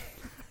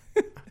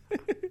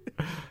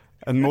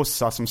 En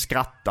mossa som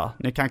skrattar.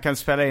 Ni kan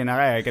spela in er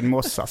egen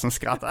mossa som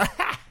skrattar.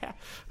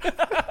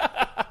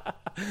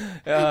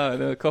 Ja,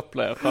 det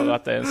kopplar jag för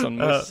att det är en sån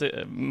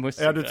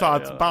musik. Ja, du tar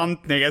att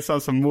bantning är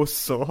sån som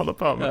mossor håller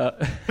på med.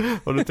 Ja.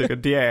 Och du tycker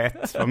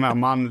diet var mer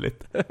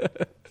manligt.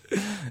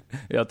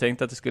 Jag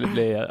tänkte att det skulle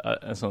bli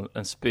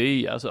en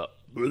spya så.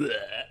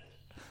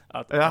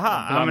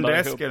 Jaha, men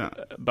det skulle...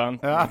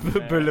 Ja,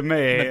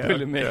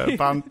 bulimi.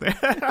 Bantning.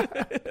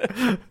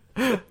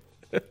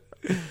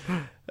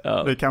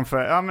 Ja. Vi kanske,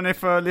 men ni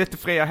får lite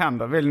fria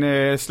händer. Vill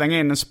ni slänga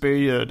in en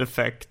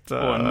spyljudeffekt?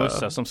 Och en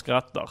mussa som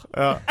skrattar.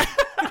 Ja.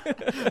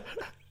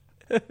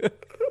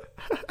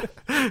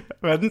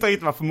 Jag vet inte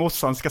riktigt varför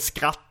mossan ska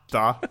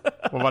skratta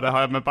och vad det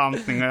har med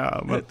bantning att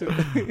göra. Men...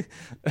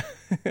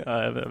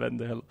 Ja, jag vet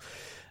inte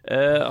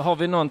heller. Har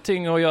vi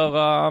någonting att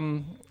göra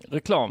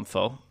reklam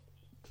för?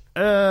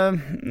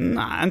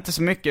 Nej, inte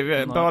så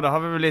mycket. Båda har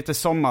vi väl lite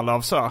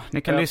sommarlov så.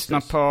 Ni kan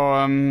lyssna på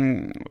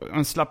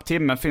En slapp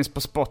timme, finns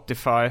på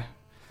Spotify.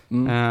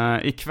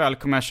 Ikväll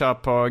kommer jag köra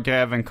på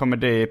Greven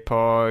Comedy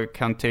på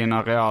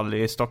Cantina Real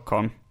i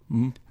Stockholm.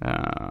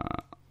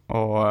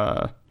 Och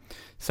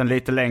sen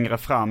lite längre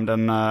fram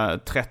den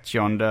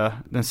 30,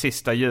 den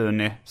sista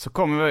juni, så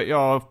kommer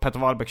jag och Peter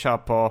Wahlbeck köra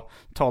på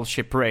Tall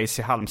Ship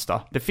Race i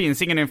Halmstad. Det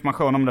finns ingen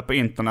information om det på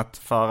internet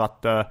för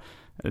att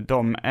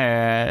de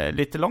är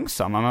lite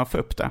långsamma med att få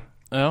upp det.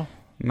 Ja.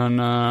 Men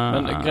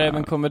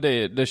Greven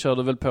Comedy, det kör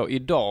du väl på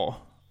idag?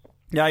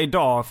 Ja,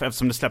 idag,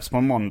 eftersom det släpps på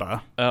en måndag.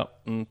 Ja,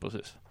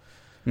 precis.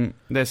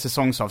 Det är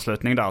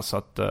säsongsavslutning där, så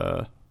att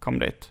kom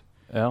dit.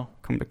 Ja.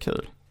 Kommer bli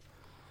kul.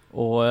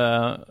 Och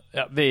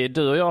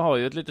du och jag har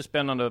ju ett lite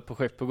spännande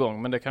projekt på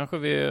gång, men det kanske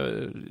vi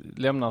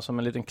lämnar som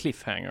en liten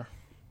cliffhanger.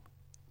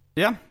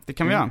 Ja, det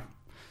kan vi göra.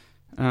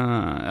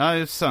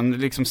 Sen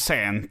liksom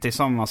sent i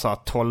sommar, så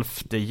 12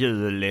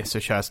 juli så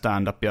kör jag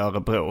stand-up i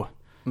Örebro.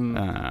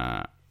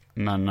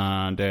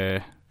 Men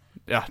det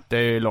är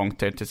ju lång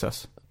tid till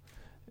dess.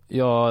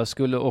 Jag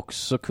skulle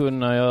också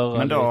kunna göra...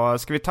 Men då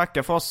ska vi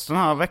tacka för oss den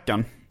här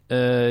veckan.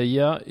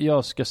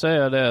 Jag ska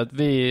säga det att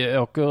vi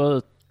åker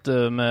ut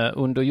med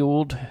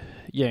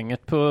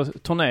Underjord-gänget på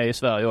turné i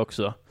Sverige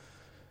också.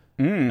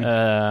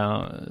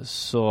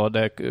 Så det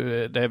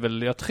är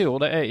väl, jag tror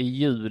det är i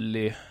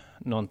juli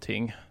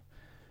någonting.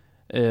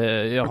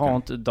 Jag har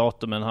inte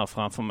datumen här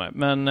framför mig.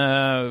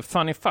 Men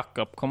Funny Fuck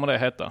Up kommer det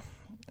heta.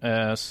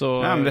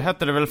 Men det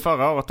hette det väl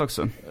förra året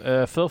också?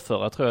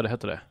 Förra tror jag det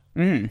hette det.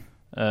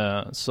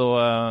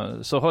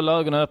 Så håll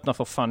ögonen öppna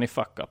för Funny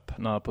Fuck Up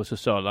på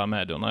sociala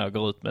medier när jag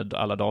går ut med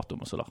alla datum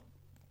och sådär.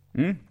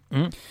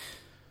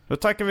 Då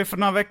tackar vi för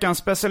den här veckans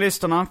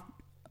specialisterna.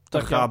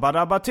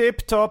 Rabba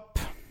tipp-topp.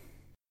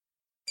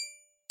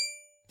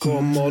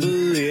 Kommer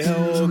du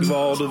ihåg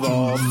var du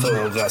var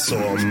förra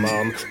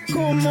sommaren?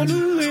 Kommer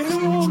du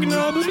ihåg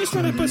när du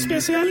lyssnade på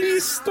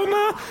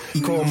specialisterna?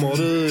 Kommer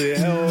du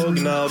ihåg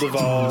när du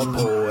var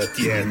på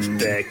ett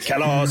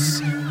jättekalas?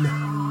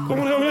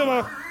 Kommer du ihåg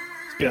det?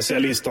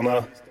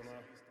 Specialisterna,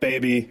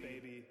 baby.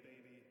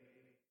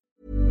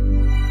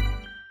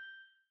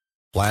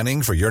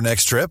 Planning for your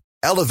next trip?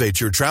 Elevate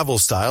your travel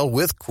style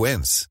with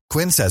Quince.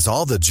 Quince has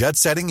all the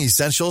jet-setting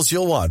essentials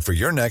you'll want for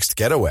your next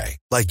getaway,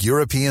 like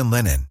European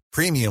linen,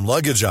 premium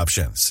luggage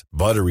options,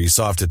 buttery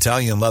soft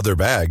Italian leather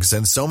bags,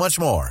 and so much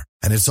more.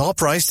 And it's all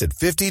priced at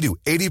 50 to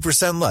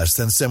 80% less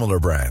than similar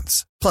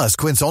brands. Plus,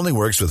 Quince only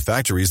works with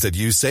factories that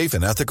use safe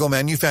and ethical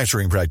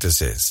manufacturing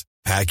practices.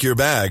 Pack your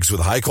bags with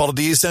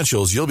high-quality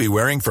essentials you'll be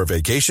wearing for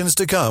vacations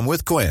to come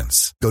with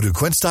Quince. Go to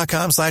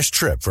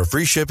quince.com/trip for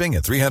free shipping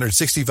and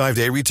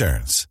 365-day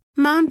returns.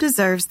 Mom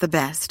deserves the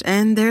best,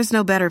 and there's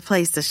no better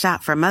place to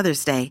shop for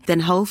Mother's Day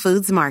than Whole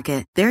Foods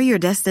Market. They're your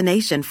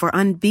destination for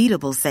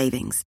unbeatable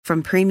savings,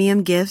 from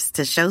premium gifts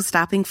to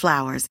show-stopping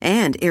flowers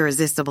and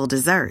irresistible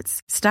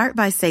desserts. Start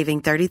by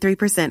saving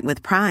 33%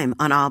 with Prime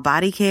on all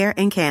body care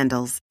and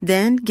candles.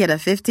 Then get a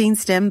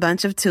 15-stem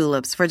bunch of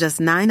tulips for just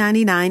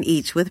 $9.99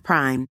 each with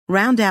Prime.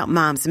 Round out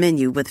Mom's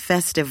menu with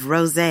festive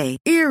rosé,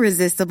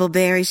 irresistible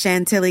berry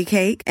chantilly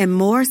cake, and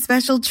more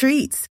special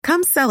treats.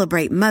 Come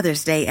celebrate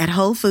Mother's Day at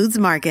Whole Foods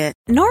Market.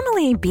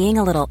 Normally, being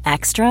a little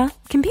extra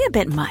can be a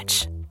bit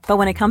much, But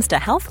when it comes to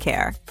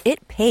healthcare,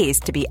 it pays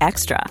to be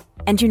extra.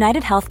 And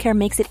United Healthcare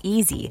makes it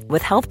easy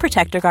with Health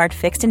Protector Guard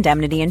fixed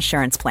indemnity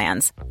insurance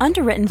plans.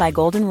 Underwritten by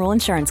Golden Rule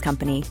Insurance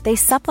Company, they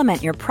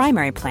supplement your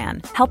primary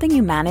plan, helping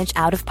you manage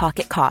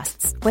out-of-pocket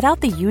costs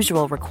without the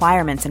usual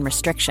requirements and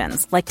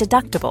restrictions like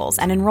deductibles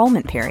and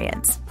enrollment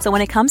periods. So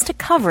when it comes to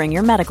covering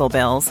your medical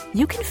bills,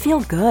 you can feel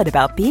good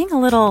about being a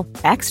little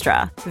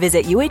extra.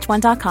 Visit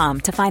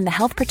UH1.com to find the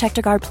Health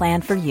Protector Guard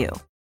plan for you.